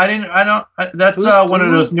Marie. No, I didn't. I don't. That's one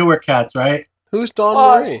of those newer cats, right? Who's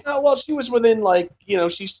Dawn Marie? No, well, she was within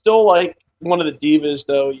she's still like one of the divas,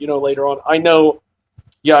 though. You know, later on, I know.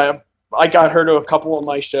 Yeah, I got her to a couple of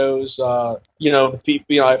my shows. A few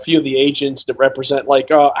of the agents that represent. Like,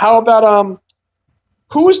 how about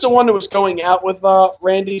who was the one that was going out with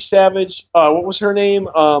Randy Savage? What was her name?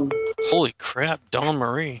 Holy crap, Dawn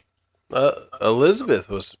Marie. Elizabeth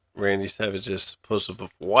was Randy Savage's supposed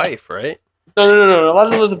wife, right? No,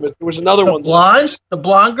 not Elizabeth. There was another one. The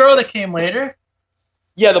blonde girl that came later?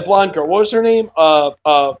 Yeah, the blonde girl. What was her name?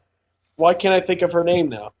 Why can't I think of her name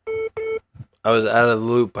now? I was out of the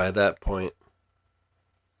loop by that point.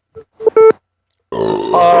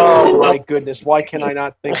 Oh my goodness! Why can I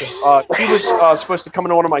not think of? She was supposed to come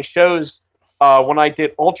into one of my shows when I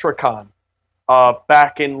did UltraCon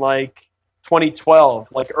back in like 2012,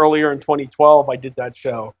 like earlier in 2012. I did that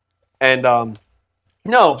show, and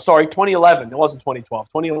 2011. It wasn't 2012.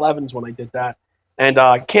 2011 is when I did that, and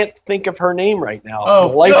I can't think of her name right now.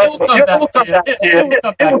 Oh, it will come back.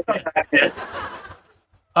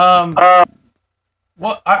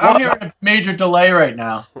 Well, I'm hearing a major delay right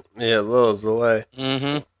now. Yeah, a little delay.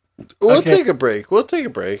 Mm-hmm. We'll take a break. Well,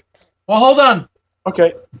 hold on.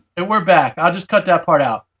 Okay. And we're back. I'll just cut that part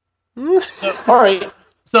out. So, all right.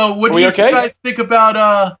 So, what do you guys think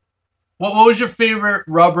about? What was your favorite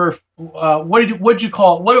rubber? What'd you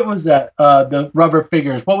call it? What was that? The rubber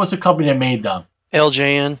figures. What was the company that made them?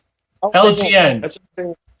 LJN.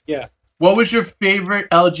 LGN. Yeah. What was your favorite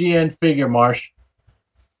LGN figure, Marsh?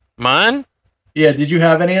 Mine? Yeah. Did you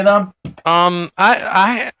have any of them?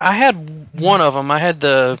 I had one of them. I had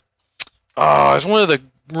the. It's one of the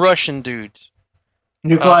Russian dudes.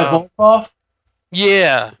 Nikolai Volkov?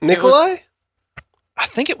 Yeah. Nikolai? I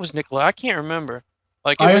think it was Nikolai. I can't remember.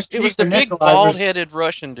 Like it was the big bald-headed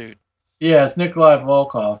Russian dude. Yeah, it's Nikolai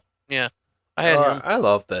Volkov. Yeah, I had him. I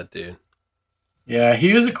love that dude. Yeah,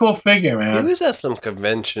 he was a cool figure, man. He was at some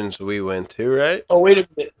conventions we went to, right? Oh, wait a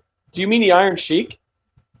minute. Do you mean the Iron Sheik?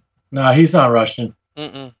 No, he's not Russian.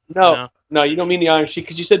 No, you don't mean the Iron Sheik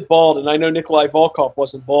because you said bald, and I know Nikolai Volkov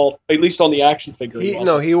wasn't bald, at least on the action figure.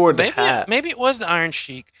 He wore the hat. Maybe it was the Iron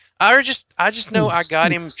Sheik. I just know I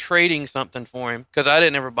got him trading something for him because I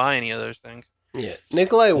didn't ever buy any of those things. Yeah,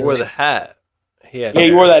 Nikolai wore the hat.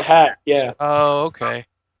 He wore that hat. Yeah. Oh, okay.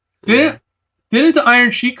 Didn't the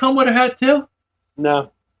Iron Sheik come with a hat too?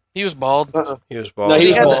 No. He was bald. He was bald. No,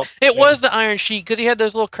 he was bald. It was the Iron Sheik because he had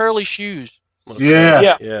those little curly shoes.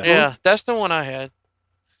 Yeah. That's the one I had.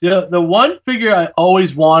 Yeah, the one figure I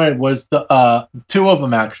always wanted was the two of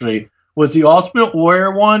them actually was the Ultimate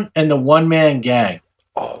Warrior one and the One Man Gang.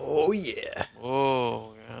 Oh yeah.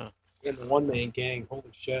 Oh yeah. And the One Man Gang. Holy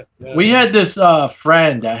shit. Yeah. We had this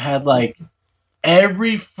friend that had like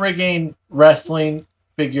every frigging wrestling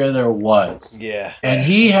figure there was. Yeah. And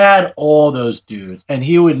he had all those dudes, and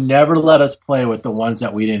he would never let us play with the ones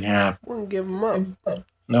that we didn't have. Wouldn't give him up.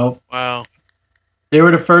 Nope. Wow. They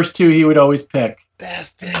were the first two he would always pick.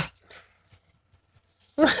 Bastard.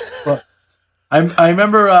 I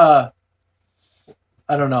remember, I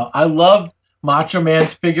don't know, I loved Macho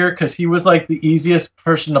Man's figure because he was like the easiest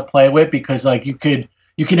person to play with because like you can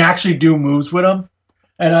actually do moves with him.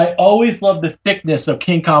 And I always loved the thickness of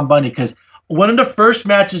King Kong Bundy because one of the first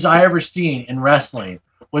matches I ever seen in wrestling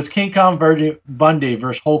was King Kong Bundy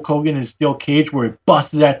versus Hulk Hogan in a steel cage where he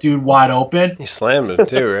busted that dude wide open. He slammed him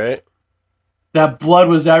too, right? That blood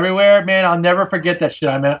was everywhere, man. I'll never forget that shit.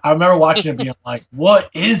 I remember watching it being like, what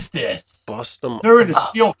is this? Bust him. They're in a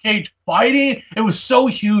steel cage fighting. It was so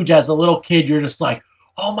huge as a little kid. You're just like,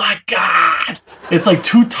 oh my God. It's like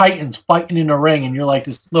two titans fighting in the ring, and you're like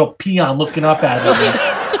this little peon looking up at them.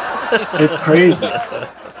 It's crazy.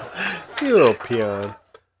 You little peon.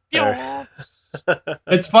 Yeah.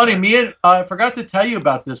 It's funny. I forgot to tell you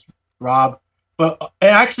about this, Rob, but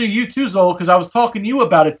and actually you too, Zola, because I was talking to you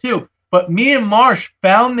about it too. But me and Marsh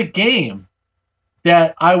found the game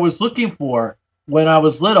that I was looking for when I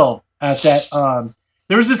was little. At that,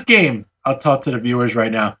 there was this game. I'll talk to the viewers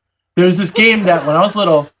right now. There was this game that when I was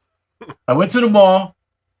little, I went to the mall,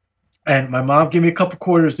 and my mom gave me a couple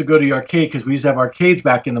quarters to go to the arcade because we used to have arcades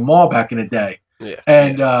back in the mall back in the day. Yeah.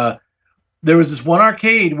 And there was this one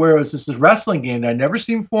arcade where it was this wrestling game that I'd never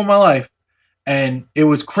seen before in my life, and it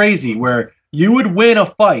was crazy where you would win a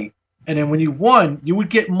fight. And then when you won, you would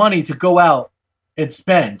get money to go out and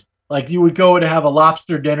spend. Like you would go to have a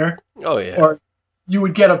lobster dinner. Oh, yeah. Or you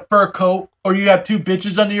would get a fur coat. Or you have two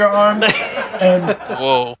bitches under your arm. And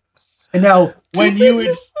Whoa. And now when Two you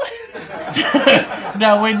bitches?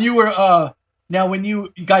 now when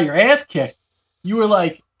you got your ass kicked, you were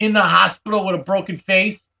like in the hospital with a broken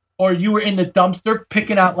face. Or you were in the dumpster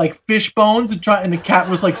picking out like fish bones and the cat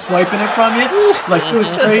was like swiping it from you. Like it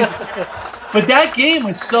was crazy. But that game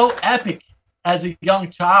was so epic as a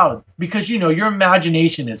young child because, you know, your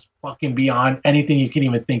imagination is fucking beyond anything you can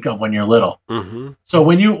even think of when you're little. Mm-hmm. So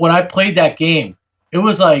when I played that game, it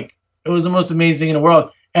was the most amazing in the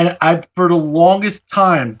world. And for the longest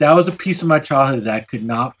time, that was a piece of my childhood that I could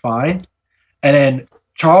not find. And then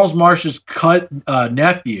Charles Marsh's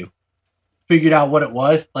nephew figured out what it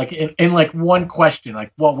was, like in like one question,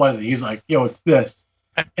 like what was it? He's like, "Yo, it's this."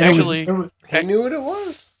 And Actually, He knew what it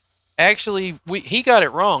was. Actually, he got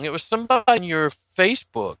it wrong. It was somebody in your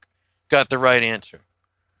Facebook got the right answer.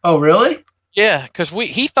 Oh, really? Yeah, because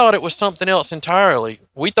he thought it was something else entirely.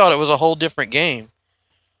 We thought it was a whole different game.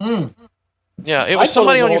 Hmm. Yeah, it was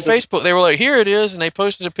somebody on your Facebook. They were like, "Here it is," and they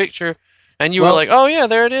posted a picture, and you were like, "Oh yeah,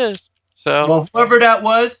 there it is." So, well, whoever that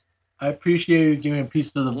was, I appreciate you giving a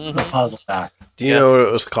piece of the puzzle back. Do you know what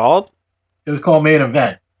it was called? It was called Main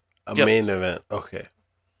Event. Main event. Okay.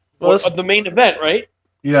 Well, the main event, right?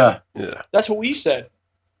 Yeah. Yeah. That's what we said.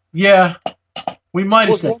 Yeah. We might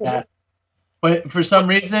have said that. But for some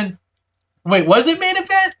reason, wait, was it Main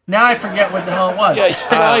Event? Now I forget what the hell it was.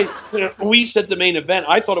 Yeah, we said the main event.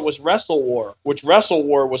 I thought it was Wrestle War, which Wrestle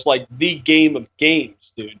War was like the game of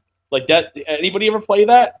games, dude. Like that. Anybody ever play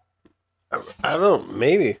that? I don't know.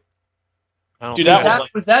 Maybe. Dude,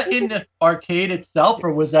 was that in the arcade itself,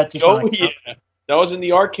 or was that just? Yeah, that was in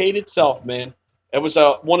the arcade itself, man. It was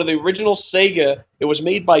one of the original Sega. It was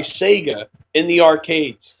made by Sega in the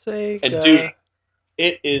arcades. Sega. And dude,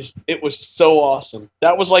 it was so awesome.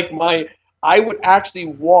 That was like I would actually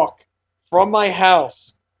walk from my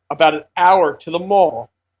house about an hour to the mall,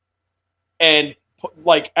 and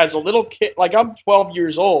like as a little kid, like I'm 12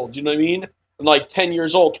 years old. You know what I mean? And like 10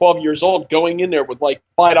 years old, 12 years old, going in there with like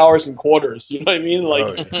 $5 in quarters. You know what I mean?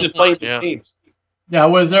 Like just playing the games. Yeah,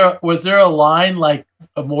 was there a line like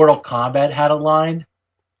a Mortal Kombat had a line?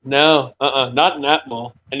 No, not in that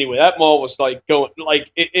mall. Anyway, that mall was like going,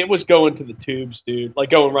 like it was going to the tubes, dude.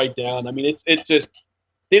 Like going right down. I mean, it's just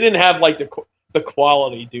they didn't have like the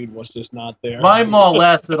quality, dude. Was just not there. My mall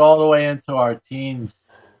lasted all the way into our teens.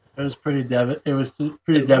 It was pretty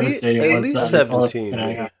devastating. At least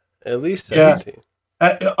 17. At least 17.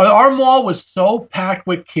 Yeah. Our mall was so packed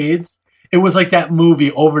with kids. It was like that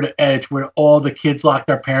movie Over the Edge where all the kids locked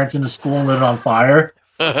their parents into school and lit it on fire.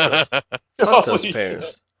 Fuck those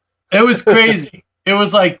parents. It was crazy. It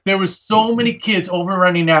was like there was so many kids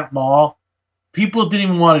overrunning that mall. People didn't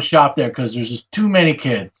even want to shop there because there's just too many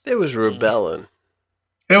kids. It was rebelling.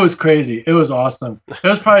 It was crazy. It was awesome. It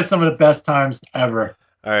was probably some of the best times ever.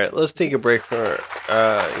 All right, let's take a break for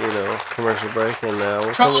commercial break, and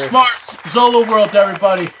we'll Charles Marsh, Zolo World,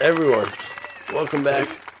 everybody. Everyone, welcome back.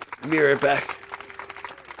 Be right back.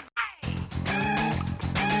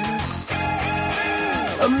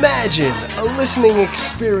 Imagine a listening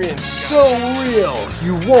experience so real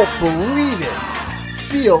you won't believe it.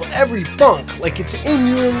 Feel every bunk like it's in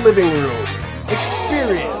your living room.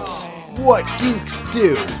 Experience What Geeks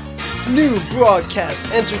Do. New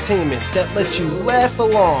broadcast entertainment that lets you laugh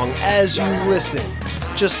along as you listen.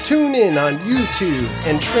 Just tune in on YouTube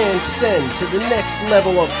and transcend to the next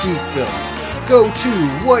level of geekdom. Go to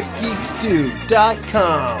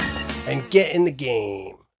whatgeeksdo.com and get in the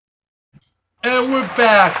game. And we're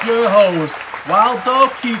back, your host, Wild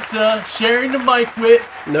Dog Pizza, sharing the mic with,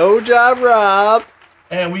 No Job Rob.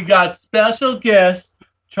 and we got special guest,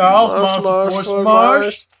 Charles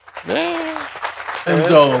Marsh, Yeah. and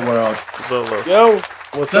Zola World. Zolo. Yo,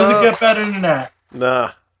 What's Doesn't up? get better than that.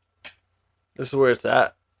 Nah. This is where it's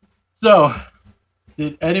at. So,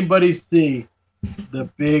 did anybody see the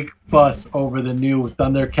big fuss over the new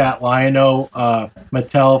Thundercat Lion-O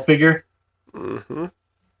Mattel figure? Mm-hmm.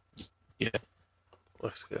 Yeah.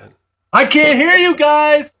 Looks good. I can't hear you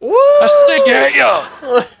guys! I stick at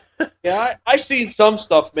you. yeah, I seen some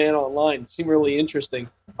stuff, man, online. It seemed really interesting.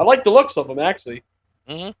 I like the looks of them, actually.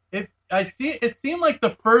 It seemed like the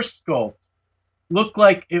first sculpt looked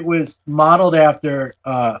like it was modeled after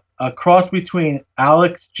a cross between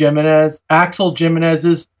Axel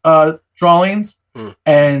Jimenez's drawings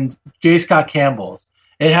and J. Scott Campbell's.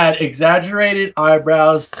 It had exaggerated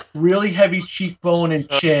eyebrows, really heavy cheekbone and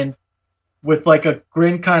chin, with like a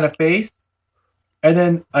grin kind of face. And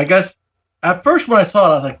then I guess at first when I saw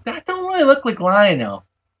it, I was like, that don't really look like Lion-O.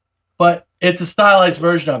 But it's a stylized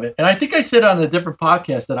version of it. And I think I said on a different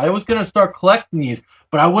podcast that I was going to start collecting these,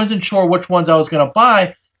 but I wasn't sure which ones I was going to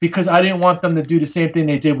buy because I didn't want them to do the same thing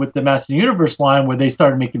they did with the Master Universe line where they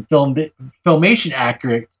started making Filmation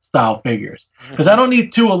accurate style figures. Because I don't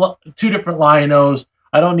need two different Lion-Os.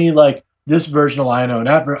 I don't need like this version of Lion-O and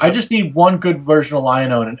that I just need one good version of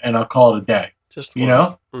Lion-O and I'll call it a day. Just you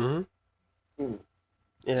know? Mm-hmm.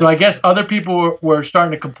 Yeah. So I guess other people were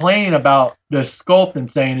starting to complain about the sculpt and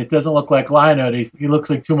saying it doesn't look like Lion-O. He looks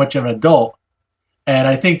like too much of an adult. And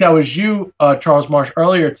I think that was you, Charles Marsh,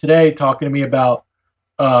 earlier today talking to me about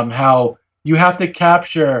how you have to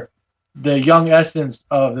capture the young essence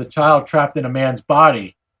of the child trapped in a man's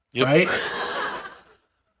body, Yep. right?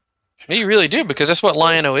 You really do, because that's what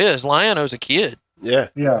Lion-O is. Lion-O's a kid. Yeah.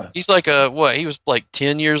 Yeah. He's like he was like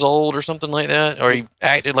 10 years old or something like that, or he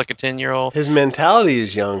acted like a 10-year-old. His mentality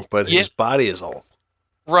is young, but Yeah. his body is old.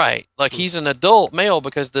 Right. Like he's an adult male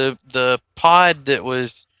because the pod that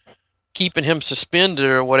was keeping him suspended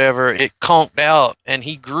or whatever, it conked out and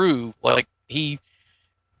he grew. Like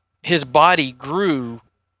his body grew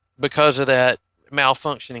because of that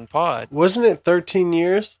malfunctioning pod. Wasn't it 13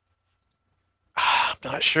 years? I'm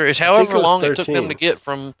not sure. It's think however it was long it took them 13. to get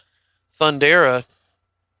from Thundera.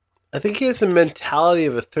 I think he has the mentality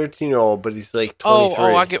of a 13-year-old, but he's like 23.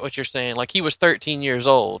 Oh, I get what you're saying. Like he was 13 years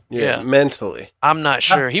old. Yeah. Mentally. I'm not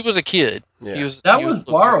sure. He was a kid. Yeah. He was, That he was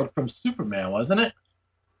borrowed from Superman, wasn't it?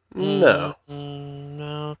 No.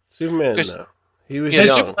 No. Superman, 'Cause- no. He was Yeah,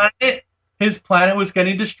 young. His planet was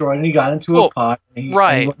getting destroyed and he got into Well, a pod. And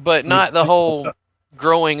Right, but not the whole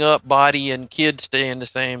growing up body and kid staying the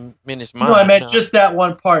same in his mind. No, I meant just that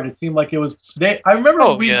one part. It seemed like it was. I remember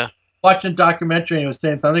Oh, yeah. watching a documentary and it was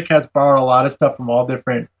saying Thundercats borrowed a lot of stuff from all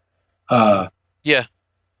different, Yeah.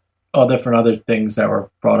 all different other things that were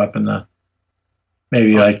brought up in the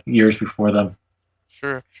maybe like years before them.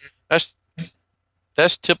 Sure.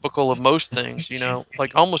 That's typical of most things,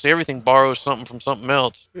 Like almost everything borrows something from something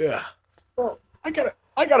else. Yeah. Well, I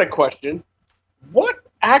got a question. What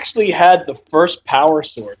actually had the first Power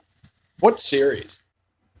Sword? What series?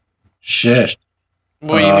 Shit.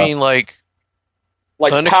 What do you mean, like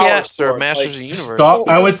Like Power Thundercats or Sword, Masters like- of the Universe?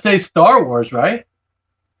 I would say Star Wars, right?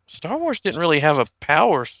 Star Wars didn't really have a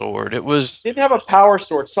power sword. It was Didn't have a Power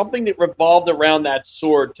Sword, something that revolved around that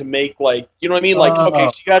sword to make like, you know what I mean? Like, okay,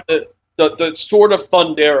 so you got the Sword of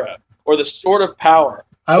Thundera or the Sword of Power.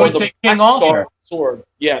 I or would the say King Black Star Arthur. Sword.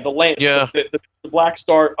 Yeah, the lance. Yeah. The Black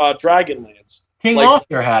Star Dragon lance. King like-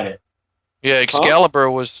 Arthur had it. Excalibur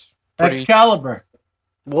was pretty. Excalibur.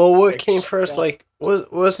 Well, what came first? Like,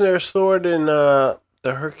 wasn't there a sword in the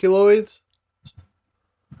Herculoids?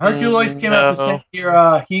 Hercules came out the no. same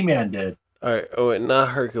year He-Man did. All right. Oh, wait, not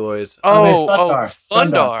Herculoids. Thundar.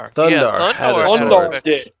 Thundar. Thundar Yeah, had a Thundar. sword. Thundar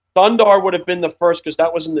did. Thundar would have been the first because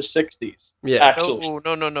that was in the 60s. Yeah. Actually. No.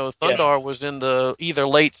 Thundar was in the either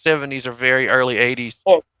late 70s or very early 80s.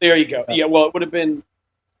 Oh, there you go. Yeah, well, it would have been.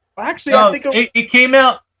 Actually, No, I think it came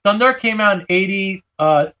out. Thundar came out in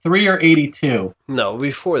 83 or 82. No,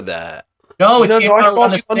 before that. No, it No, came no, I out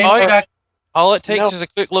on the thought same Thundar- exact. All it takes No. is a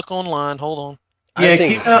quick look online. Hold on. Yeah, it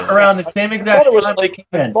came out around the same exact it was time. like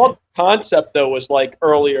I thought the concept though was like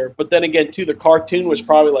earlier, but then again, too, the cartoon was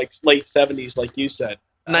probably like late 70s, like you said.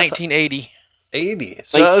 1980. 80.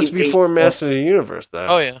 So that was before Master of the Universe, though.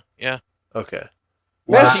 Oh yeah. Okay.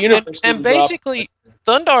 Master of the Universe and basically,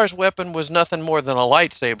 Thundar's weapon was nothing more than a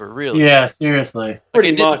lightsaber, really. Yeah, seriously. Like,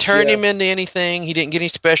 it didn't turn him into anything. He didn't get any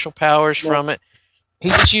special powers from it. He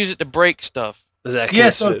just used it to break stuff. Yeah,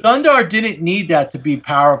 so Thundar didn't need that to be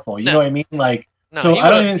powerful. You know what I mean? Like, no, so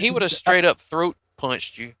he would have straight up throat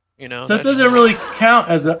punched you. You know. So it doesn't really count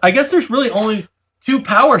as a. I guess there's really only 2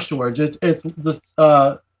 power swords. It's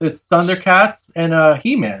Thundercats and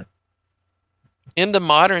He-Man. In the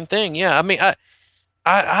modern thing, yeah. I mean,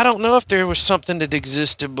 I don't know if there was something that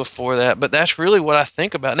existed before that, but that's really what I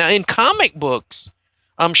think about. Now, in comic books,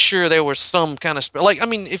 I'm sure there was some kind of like. I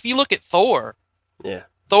mean, if you look at Thor, yeah,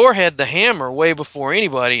 Thor had the hammer way before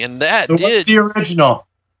anybody, and that What's the original?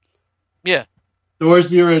 Yeah, Thor's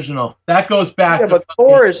the original. That goes back. Yeah, but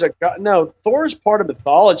Thor is Thor's part of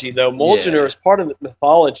mythology, though. Mjolnir is part of the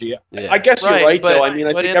mythology. I guess you're right, though. I mean,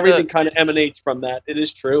 I think everything kind of emanates from that. It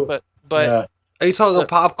is true. But are you talking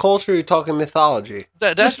pop culture? Or are you talking mythology?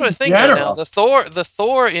 That's what I think now. The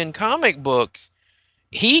Thor in comic books,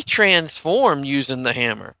 he transformed using the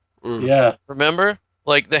hammer. Yeah, remember,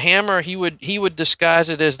 like the hammer, he would disguise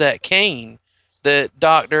it as that cane that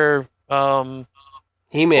Doctor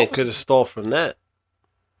He-Man could have stole from that.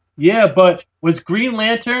 Yeah, but was Green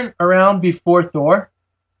Lantern around before Thor?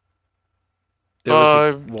 There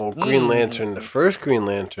was Green Lantern. The first Green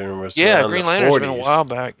Lantern was Green Lantern's been a while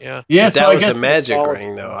back. Yeah, yeah. But So that I was guess a magic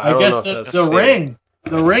ring, though. I guess the ring.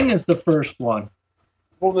 The ring is the first one.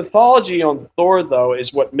 Well, mythology on Thor though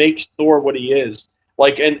is what makes Thor what he is.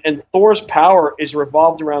 Like, and Thor's power is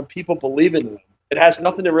revolved around people believing in him. It has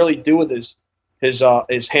nothing to really do with his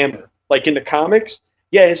hammer. Like in the comics,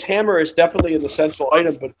 yeah, his hammer is definitely an essential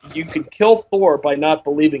item, but you can kill Thor by not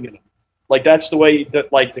believing in him. Like that's the way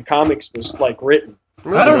that like the comics was like written.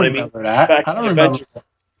 I don't remember that. I don't remember.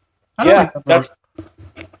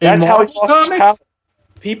 That's how he lost his power.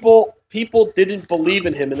 People didn't believe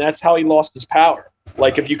in him, and that's how he lost his power.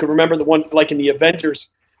 Like if you can remember the one like in the Avengers.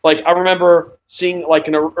 Like I remember seeing like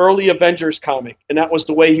an early Avengers comic, and that was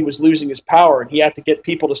the way he was losing his power, and he had to get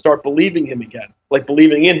people to start believing him again, like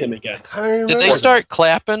believing in him again. Did they start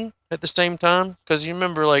clapping at the same time? Because you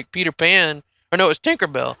remember like Peter Pan, or no, it was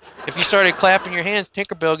Tinkerbell. If you started clapping your hands,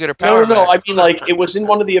 Tinkerbell get her power. No. back. I mean, like it was in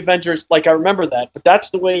one of the Avengers. Like I remember that, but that's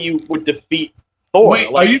the way you would defeat Thor.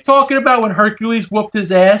 Wait, are you talking about when Hercules whooped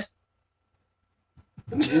his ass?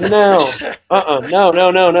 No.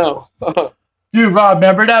 No. Dude, Rob,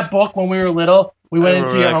 remember that book when we were little? We went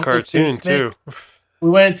into your uncle's basement. Too. We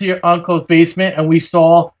went into your uncle's basement and we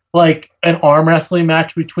saw like an arm wrestling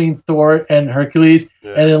match between Thor and Hercules,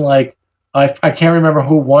 and then like I can't remember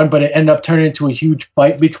who won, but it ended up turning into a huge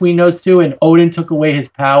fight between those two, and Odin took away his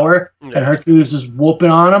power, and Hercules was whooping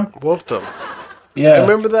on him. Whooped him. Yeah, I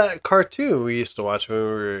remember that cartoon we used to watch when we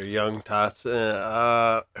were young tots.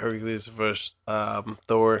 Hercules versus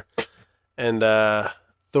Thor, and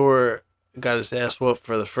Thor got his ass whooped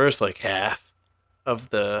for the first like half of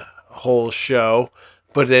the whole show,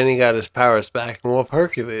 but then he got his powers back and whooped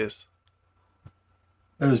Hercules.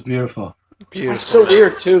 It was beautiful. It's so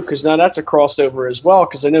weird too, because now that's a crossover as well.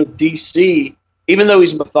 Because I know DC, even though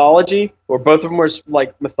he's mythology, or both of them were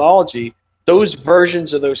like mythology, those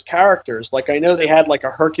versions of those characters, like I know they had like a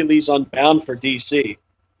Hercules Unbound for DC,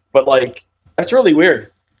 but like that's really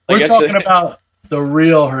weird. Like, we're talking about the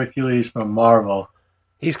real Hercules from Marvel.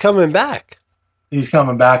 He's coming back. He's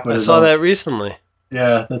coming back with I saw that recently.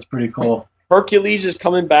 Yeah, that's pretty cool. Hercules is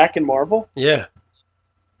coming back in Marvel? Yeah.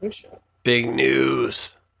 Big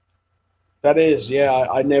news. That is, yeah.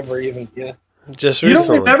 I never even, Just recently. You don't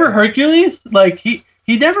remember Hercules? Like, he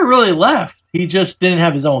never really left. He just didn't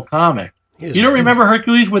have his own comic. You don't remember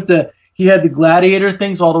Hercules with he had the gladiator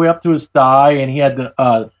things all the way up to his thigh, and he had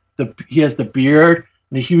he has the beard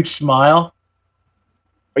and the huge smile.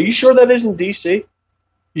 Are you sure that isn't DC?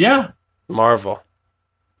 Yeah. Marvel.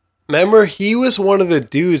 Remember, he was one of the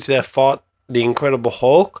dudes that fought the Incredible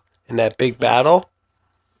Hulk in that big battle?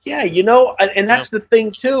 Yeah, and that's the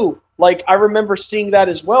thing, too. Like, I remember seeing that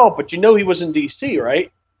as well, but he was in DC, right?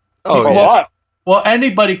 Oh, yeah. Well,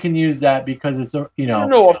 anybody can use that because it's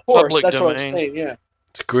No, of course. Public That's domain. what I'm saying, yeah.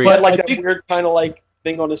 It's great. But like that weird kind of like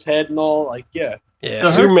thing on his head and all, like, yeah. Yeah,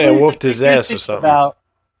 Superman whooped his ass or something.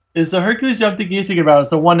 Is the Hercules I'm thinking you're thinking about is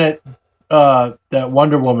the one that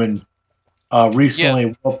Wonder Woman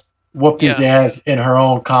recently whooped his ass in her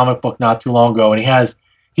own comic book not too long ago, and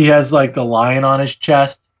he has like the lion on his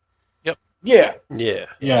chest. Yep. Yeah. Yeah.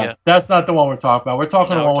 Yeah. That's not the one we're talking about. We're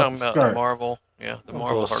talking about the one with the skirt. Marvel. Yeah, the A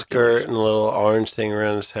Marvel little Hercules. skirt and a little orange thing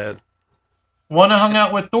around his head. One that hung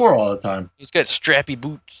out with Thor all the time. He's got strappy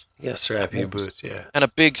boots Yeah, strappy boots, yeah. and a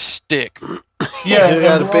big stick. Yeah, He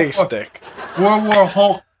got and a big stick. World War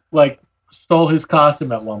Hulk like stole his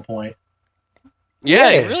costume at one point. Yeah,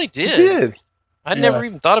 Yeah, he really He did. did. I'd Yeah. never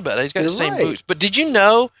even thought about it. He's got You're the same right. boots. But did you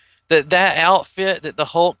know that outfit that the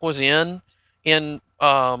Hulk was in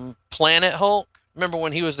Planet Hulk? Remember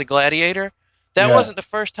when he was the gladiator? That Yeah. wasn't the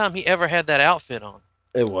first time he ever had that outfit on.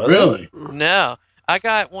 It was Really? No. I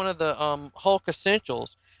got one of the Hulk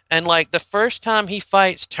Essentials. And like the first time he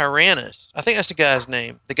fights Tyrannus, I think that's the guy's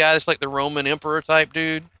name. The guy that's like the Roman emperor type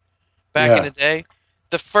dude back in Yeah. the day.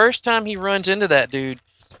 The first time he runs into that dude,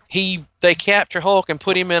 they capture Hulk and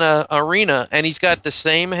put him in a arena, and he's got the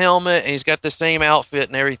same helmet and he's got the same outfit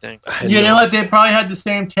and everything. You know what? They probably had the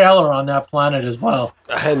same tailor on that planet as well.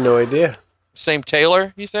 I had no idea. Same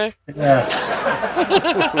tailor, you say? Yeah.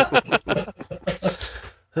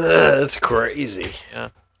 That's crazy.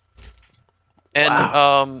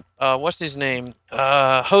 And what's his name?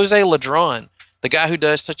 Jose Ladron, the guy who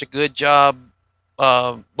does such a good job,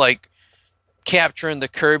 like capturing the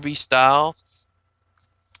Kirby style.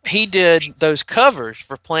 He did those covers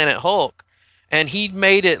for Planet Hulk, and he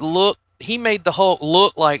made the Hulk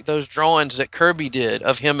look like those drawings that Kirby did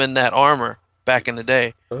of him in that armor back in the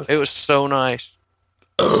day. Okay. It was so nice.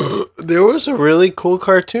 There was a really cool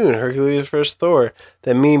cartoon, Hercules vs. Thor,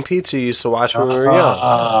 that me and Pizza used to watch when we were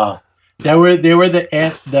young. They were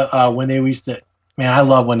the when they used to, man, I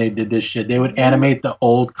love when they did this shit. They would animate the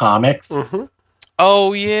old comics. Mm-hmm.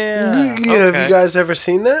 Oh yeah. Have Okay. you guys ever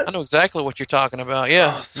seen that? I know exactly what you're talking about.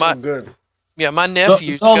 Yeah, Oh, so good. my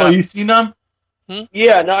nephew's Solo, got. you seen them?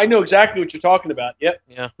 Yeah, no, I know exactly what you're talking about. Yep,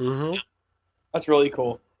 Mm-hmm. that's really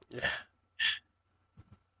cool.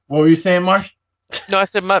 What were you saying, Marsh? No, I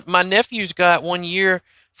said my nephew's got one year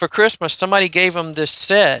for Christmas. Somebody gave him this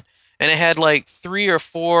set, and it had like 3 or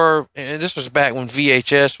 4. And this was back when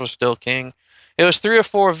VHS was still king. It was 3 or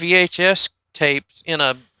 4 VHS tapes in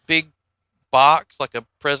a big box, like a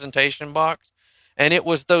presentation box, and it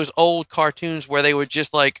was those old cartoons where they would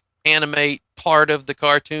just like animate part of the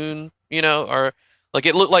cartoon, or like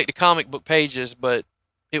it looked like the comic book pages, but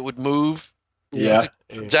it would move. Yeah.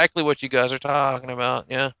 Exactly what you guys are talking about.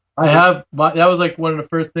 Yeah. I have. That was like one of the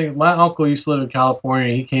first things. My uncle used to live in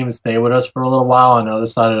California. He came and stayed with us for a little while on the other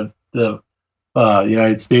side of the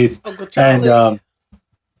United States. Uncle Charlie. And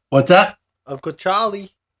what's that? Uncle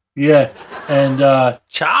Charlie. Yeah, and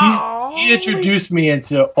Charlie. he introduced me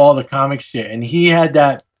into all the comic shit, and he had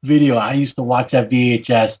that video. I used to watch that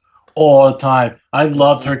VHS all the time. I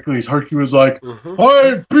loved Hercules. Hercules was like, Mm-hmm.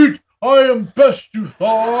 I beat, I am best, you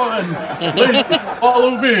Thor, and ladies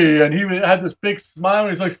follow me. And he had this big smile, and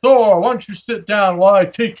he's like, Thor, why don't you sit down while I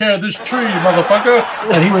take care of this tree, motherfucker?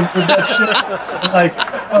 And he would do that shit. And like,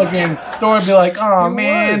 fucking, Thor would be like, oh,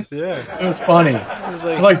 man. Yeah. It was funny. He was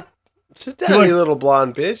like, Like, sit down, you little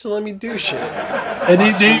blonde bitch, and let me do shit. and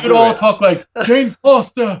they would all talk like, Jane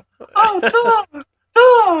Foster. Oh, Thor,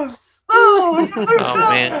 Thor. Oh, Oh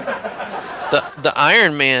man, the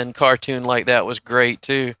Iron Man cartoon like that was great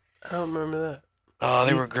too. I don't remember that. Oh,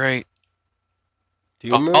 they were great. Do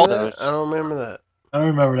you remember all that? those. I don't remember that. I don't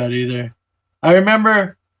remember that either. I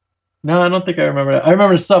remember. No, I don't think I remember that. I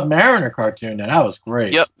remember the Submariner cartoon. That was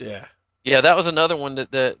great. Yep. Yeah. Yeah, that was another one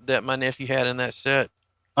that my nephew had in that set.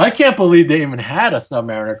 I can't believe they even had a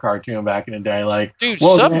Submariner cartoon back in the day. Like, Dude,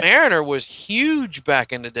 well, Submariner was huge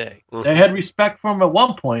back in the day. they had respect for him at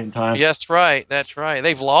one point in time. Yes, right. That's right.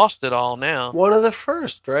 They've lost it all now. One of the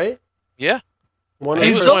first, right? Yeah. One of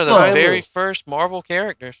He the was Hey, first one of the Solo. very first Marvel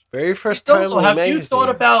characters. very first So, time in the have magazine. you thought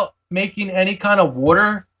about making any kind of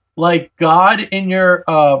water like God in your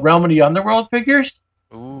Realm of the Underworld figures?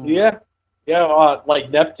 Ooh. Yeah, like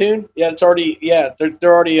Neptune. Yeah, it's already. Yeah,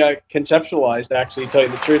 they're already conceptualized. Actually, to tell you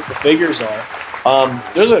the truth, the figures are.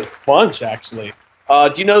 There's a bunch actually.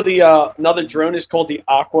 Do you know the another drone is called the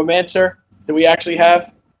Aquamancer that we actually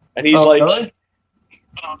have, and he's like, really?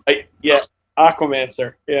 yeah,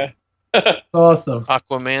 Aquamancer. Yeah. That's awesome.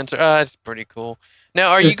 Aquaman. That's pretty cool.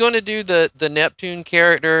 Now, are you going to do the Neptune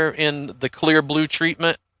character in the clear blue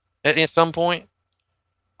treatment at some point?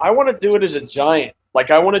 I want to do it as a giant. Like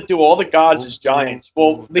I want to do all the gods as giants.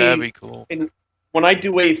 Well, That'd be cool. when I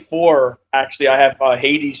do Wave 4, actually, I have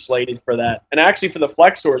Hades slated for that. And actually, for the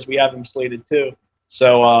Flexors, we have him slated too.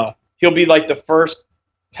 So he'll be like the first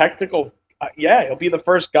technical, he'll be the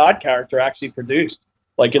first God character actually produced,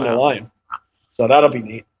 like in the line. So that'll be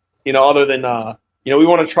neat. Other than, we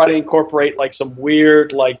want to try to incorporate like some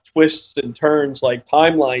weird like twists and turns, like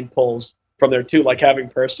timeline pulls from there too, like having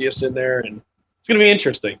Perseus in there. And it's going to be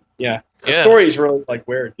interesting. Yeah. The story is really like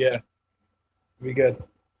weird. Yeah. Be good.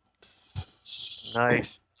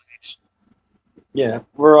 Nice. Yeah,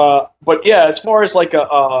 but yeah, as far as like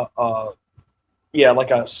like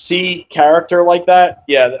a C character like that,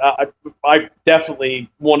 yeah, I definitely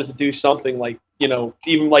wanted to do something like,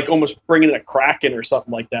 even like almost bringing in a Kraken or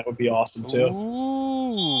something like that would be awesome too.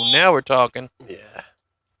 Ooh, now we're talking.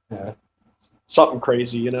 Yeah. Something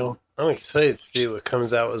crazy, I'm excited to see what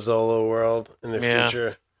comes out with Zolo World in the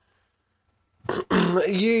future.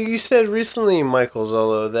 You said recently, Michael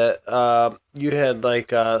Zolo, that you had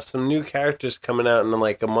like some new characters coming out in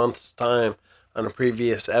like a month's time on a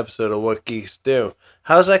previous episode of What Geeks Do.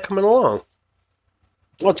 How's that coming along?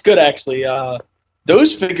 Well, it's good actually.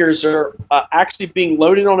 Those figures are actually being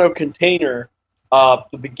loaded on a container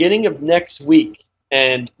the beginning of next week,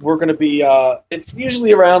 and we're going to be. It's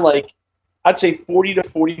usually around like, I'd say 40 to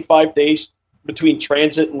 45 days between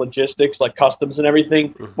transit and logistics, like customs and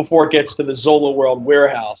everything, before it gets to the Zolo World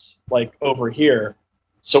warehouse, like over here.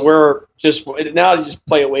 So we're just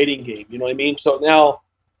play a waiting game. You know what I mean? So now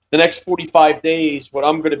the next 45 days, what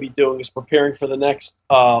I'm going to be doing is preparing for the next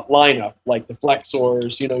lineup, like the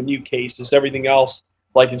Flexors, new cases, everything else,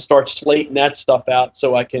 like, and start slating that stuff out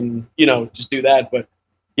so I can, just do that. But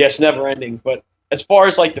yes, never ending. But as far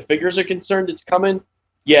as like the figures are concerned, it's coming.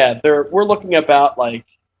 Yeah, we're looking about like,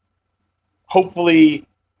 hopefully,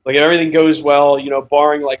 like, if everything goes well,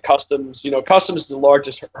 barring like customs, customs is the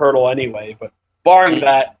largest hurdle anyway, but barring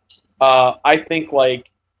that, I think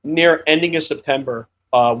like near ending of September,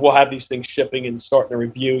 we'll have these things shipping and starting to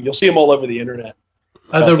review. You'll see them all over the internet.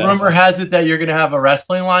 The rumor has it that you're going to have a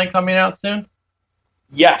wrestling line coming out soon?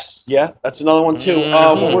 Yes, yeah, that's another one too.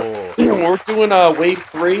 We're doing Wave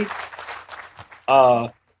 3.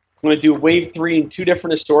 I'm going to do Wave 3 in 2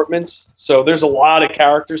 different assortments. So there's a lot of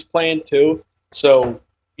characters playing too. So,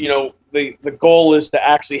 the goal is to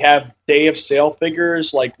actually have day of sale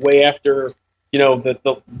figures like way after,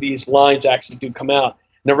 these lines actually do come out.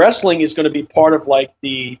 And the wrestling is going to be part of like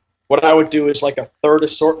what I would do is like a third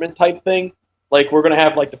assortment type thing. Like we're going to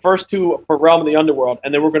have like the first 2 for Realm of the Underworld,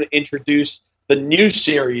 and then we're going to introduce the new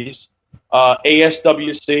series,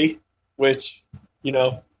 ASWC, which,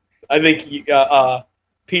 I think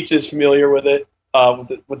Pizza is familiar with it,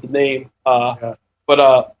 with the name. But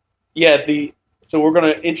so we're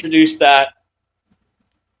going to introduce that.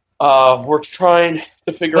 We're trying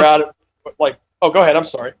to figure out, like, go ahead. I'm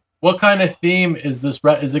sorry. What kind of theme is this?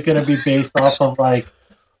 Is it going to be based off of like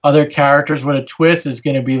other characters with a twist? Is it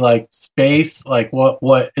going to be like space? Like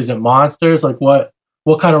what is it? Monsters? Like what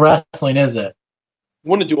kind of wrestling is it? I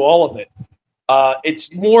want to do all of it.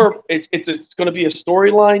 It's more. It's going to be a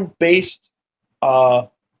storyline based. I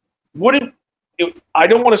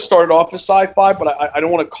don't want to start it off as sci-fi, but I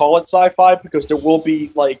don't want to call it sci-fi because there will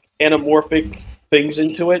be like anamorphic things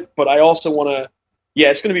into it. But I also want to,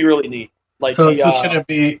 it's going to be really neat. Like, so it's just going to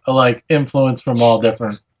be like influence from all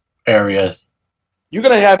different areas. You're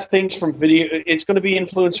going to have things from video. It's going to be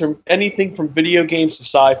influence from anything from video games to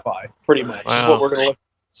sci-fi, pretty much. Wow. Is what we're going to look.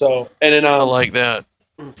 So, and then I like that.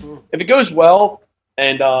 If it goes well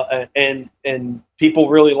and people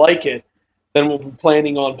really like it, then we'll be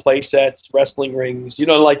planning on play sets, wrestling rings,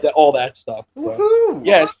 like that, all that stuff. Woohoo!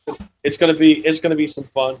 Yeah, it's gonna be some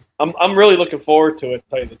fun. I'm really looking forward to it. To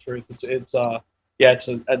tell you the truth, it's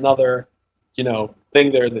another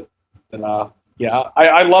thing there that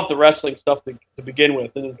I love the wrestling stuff to begin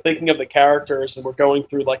with, and thinking of the characters, and we're going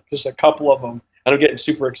through like just a couple of them, and I'm getting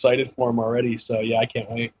super excited for them already. So yeah, I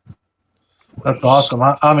can't wait. That's awesome.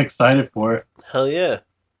 I'm excited for it. Hell yeah.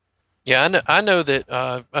 Yeah, I know that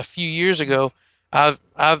a few years ago, I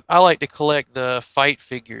like to collect the fight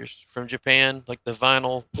figures from Japan, like the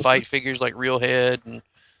vinyl fight figures, like Real Head and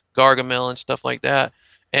Gargamel and stuff like that.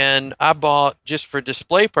 And I bought, just for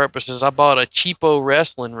display purposes, I bought a cheapo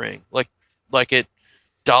wrestling ring, like at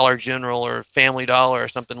Dollar General or Family Dollar or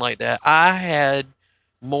something like that. I had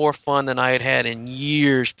more fun than I had had in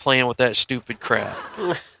years playing with that stupid crap.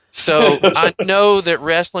 So I know that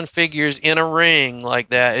wrestling figures in a ring like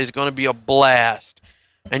that is going to be a blast.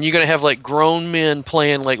 And you're going to have like grown men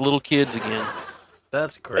playing like little kids again.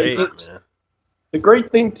 That's great, man. The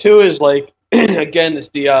great thing too is like, again, it's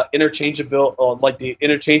the interchangeable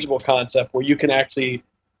concept where you can actually,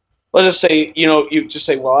 let's just say, you just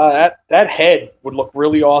say, well, that head would look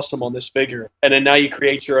really awesome on this figure. And then now you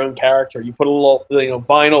create your own character. You put a little,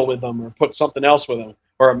 vinyl with them, or put something else with them,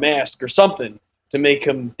 or a mask or something, to make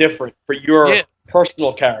him different for your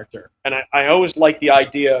personal character. And I always like the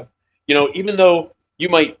idea, even though you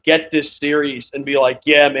might get this series and be like,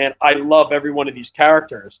 yeah, man, I love every one of these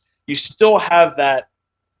characters, you still have that,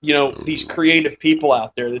 these creative people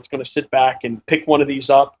out there that's going to sit back and pick one of these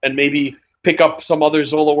up and maybe pick up some other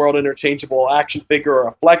Zola World interchangeable action figure or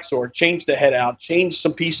a Flexor, change the head out, change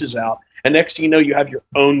some pieces out, and next thing you know, you have your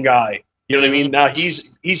own guy. You know what I mean? Now he's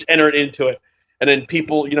entered into it, and then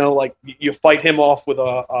people, like you fight him off with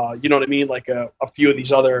you know what I mean, like a few of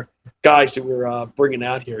these other guys that we're bringing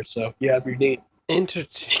out here. So yeah, it'd be neat.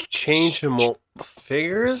 Interchangeable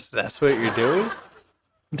figures? That's what you're doing?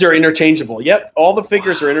 They're interchangeable. Yep, all the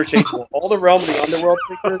figures are interchangeable. All the Realm of the Underworld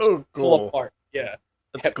figures pull apart. Yeah.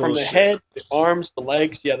 That's From the head, the arms, the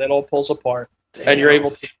legs, that all pulls apart. Damn. And you're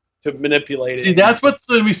able to manipulate it. See, that's what's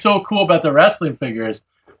going to be so cool about the wrestling figures.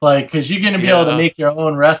 Like, because you're going to be able to make your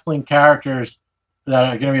own wrestling characters that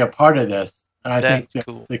are going to be a part of this. And I think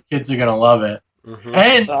cool. the kids are going to love it.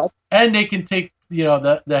 Mm-hmm. And they can take,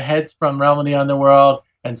 the heads from Realm of the Underworld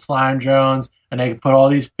and Slime Drones, and they can put all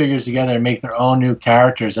these figures together and make their own new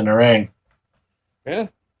characters in the ring. Yeah.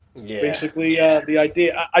 Basically, the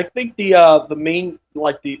idea. I think the main,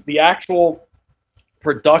 like the actual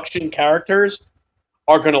production characters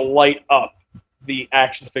are going to light up the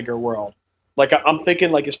action figure world. Like I'm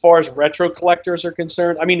thinking, like as far as retro collectors are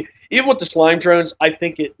concerned, I mean, even with the Slime Drones, I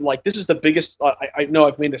think this is the biggest. I know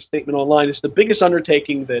I've made a statement online. It's the biggest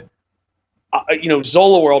undertaking that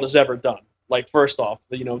Zola World has ever done. Like first off,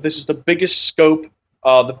 this is the biggest scope.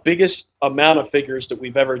 The biggest amount of figures that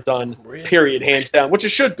we've ever done, period, hands down, which it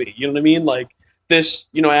should be. You know what I mean? Like this,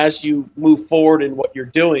 as you move forward in what you're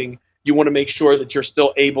doing, you want to make sure that you're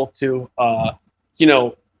still able to,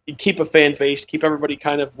 keep a fan base, keep everybody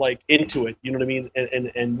kind of like into it. You know what I mean?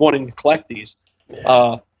 And wanting to collect these.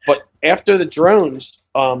 Yeah. But after the drones,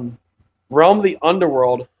 Realm of the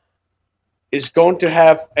Underworld is going to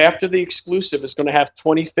have, after the exclusive, is going to have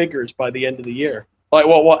 20 figures by the end of the year.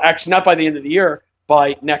 Well, actually, not by the end of the year.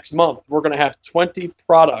 By next month, we're going to have 20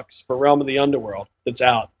 products for Realm of the Underworld that's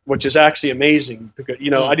out, which is actually amazing because,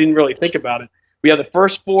 I didn't really think about it. We have the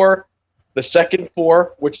first 4, the second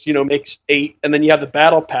 4, which, makes 8, and then you have the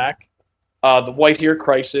battle pack, the White Here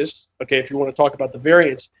Crisis, okay, if you want to talk about the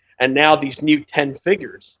variants, and now these new 10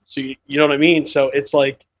 figures. So, you know what I mean? So it's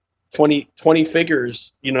like 20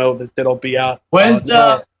 figures, that'll be out. When's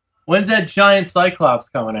that giant Cyclops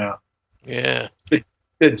coming out? Yeah.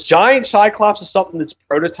 The giant Cyclops is something that's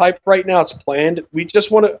prototyped right now. It's planned. We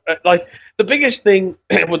just want to the biggest thing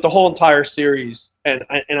with the whole entire series, and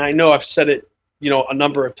I know I've said it, a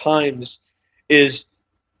number of times, is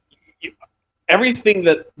everything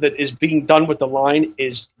that is being done with the line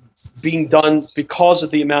is being done because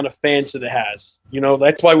of the amount of fans that it has.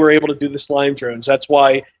 That's why we're able to do the Slime Drones. That's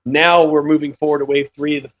why now we're moving forward to Wave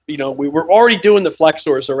 3. We were already doing the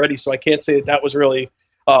Flexors already, so I can't say that was really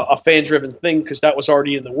a fan-driven thing because that was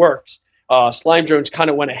already in the works. Slime Drones kind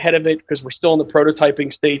of went ahead of it because we're still in the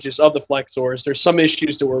prototyping stages of the Flexors. There's some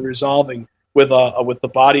issues that we're resolving with the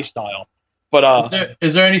body style. But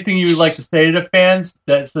is there anything you would like to say to the fans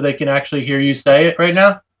so they can actually hear you say it right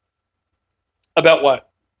now? About what?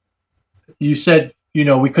 You said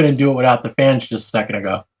we couldn't do it without the fans just a second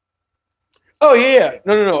ago. Oh yeah,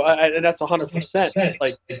 no, and that's 100%.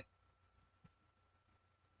 Like.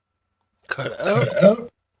 Cut out.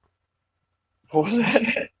 What was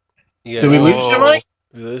that? Did we lose you, Mike?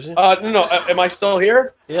 Did we lose you? No. Am I still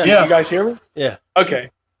here? Yeah. You guys hear me? Yeah. Okay.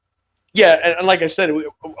 Yeah, and like I said,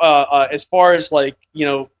 as far as like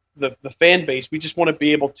the fan base, we just want to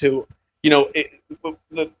be able to,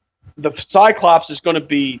 the Cyclops is going to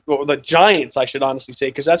be, well, the Giants, I should honestly say,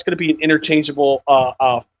 because that's going to be an interchangeable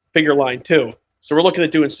figure line too. So we're looking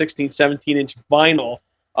at doing 16, 17-inch vinyl,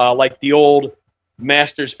 like the old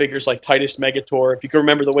Masters figures like Titus Megator. If you can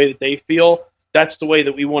remember the way that they feel, that's the way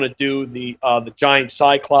that we want to do the giant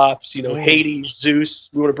Cyclops, Hades, Zeus.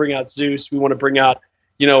 We want to bring out Zeus. We want to bring out,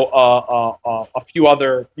 a few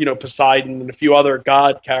other, Poseidon and a few other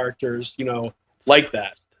god characters, like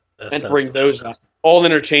that and bring those out. All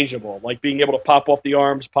interchangeable, like being able to pop off the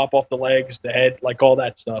arms, pop off the legs, the head, like all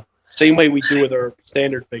that stuff. Same way we do with our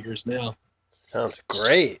standard figures now. Sounds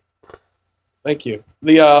great. Thank you.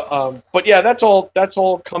 But yeah, that's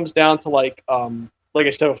all comes down to like I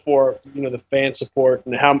said before, the fan support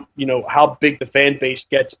and how big the fan base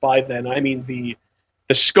gets by then. I mean, the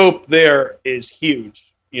scope there is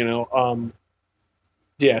huge, so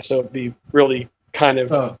it'd be really kind of.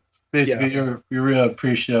 So basically, you're really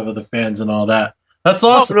appreciative of the fans and all that. That's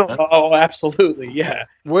awesome. Oh, absolutely, yeah.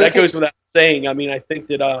 That goes without saying. I mean, I think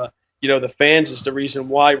that the fans is the reason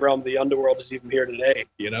why Realm of the Underworld is even here today.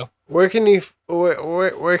 Where can we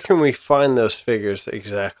find those figures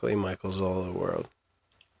exactly, Michael Zola World?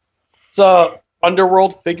 It's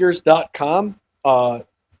underworldfigures.com,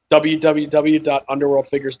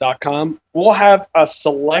 www.underworldfigures.com. We'll have a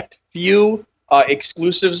select few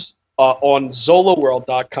exclusives on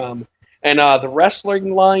ZolaWorld.com, And the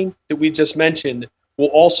wrestling line that we just mentioned will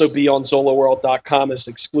also be on ZolaWorld.com as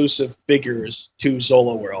exclusive figures to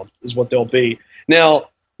Zola World, is what they'll be. Now,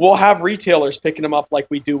 we'll have retailers picking them up like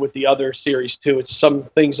we do with the other series, too. It's some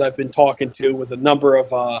things I've been talking to with a number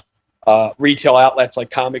of retail outlets like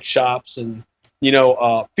comic shops and,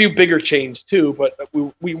 a few bigger chains, too. But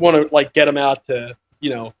we want to, like, get them out to,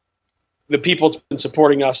 the people that's been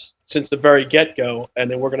supporting us since the very get-go. And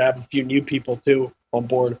then we're going to have a few new people, too, on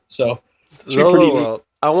board. So, Zola World,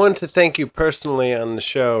 I wanted to thank you personally on the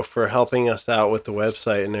show for helping us out with the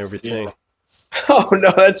website and everything. Yeah. Oh,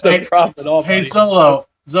 no, that's no problem at all. Hey, buddy.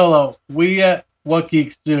 Zolo, we at What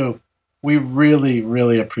Geeks Do, we really,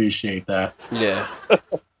 really appreciate that. Yeah.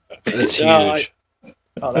 It's No, huge.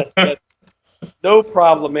 That's no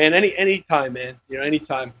problem, man. Anytime, man.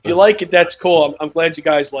 Anytime. If you like it, that's cool. I'm glad you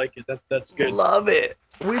guys like it. That's good. Love it.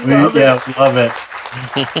 We love it. Yeah, we love it.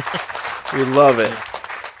 We love it.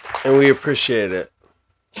 And we appreciate it.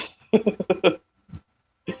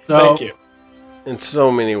 So, Thank you. In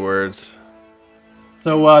so many words.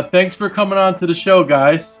 So, thanks for coming on to the show,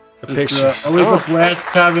 guys. It's always a blast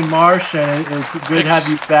having Marsh, and it's good to have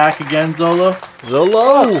you back again, Zolo.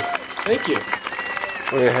 Zolo! Thank you.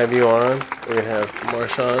 We're going to have you on. We're going to have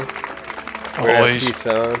Marsh on. We're going to Always. have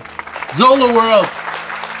Pizza on. Zola World!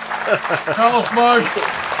 Carlos Marsh!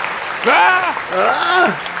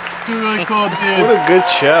 Ah! Two really cool What dudes. a good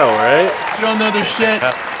show, right? You don't know their shit?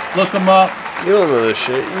 Look them up. You don't know this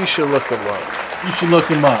shit. You should look them up. You should look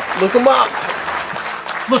them up. Look them up!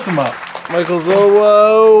 Look them up. Michael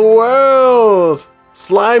Zola World!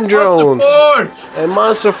 Slime Drones! Monster Forge! And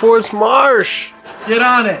Monster Force Marsh! Get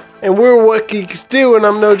on it. And we're What Geeks Do, and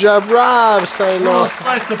I'm No Job Rob signing Little off.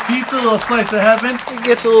 slice of pizza, little slice of heaven. It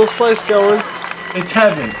gets a little slice going. It's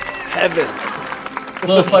heaven. Heaven.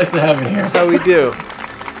 Little slice of heaven here. That's how we do.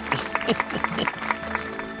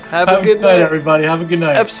 Have a Have good night. everybody. Have a good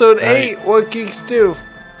night. Episode Night. 8, What Geeks Do.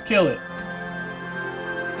 Kill it.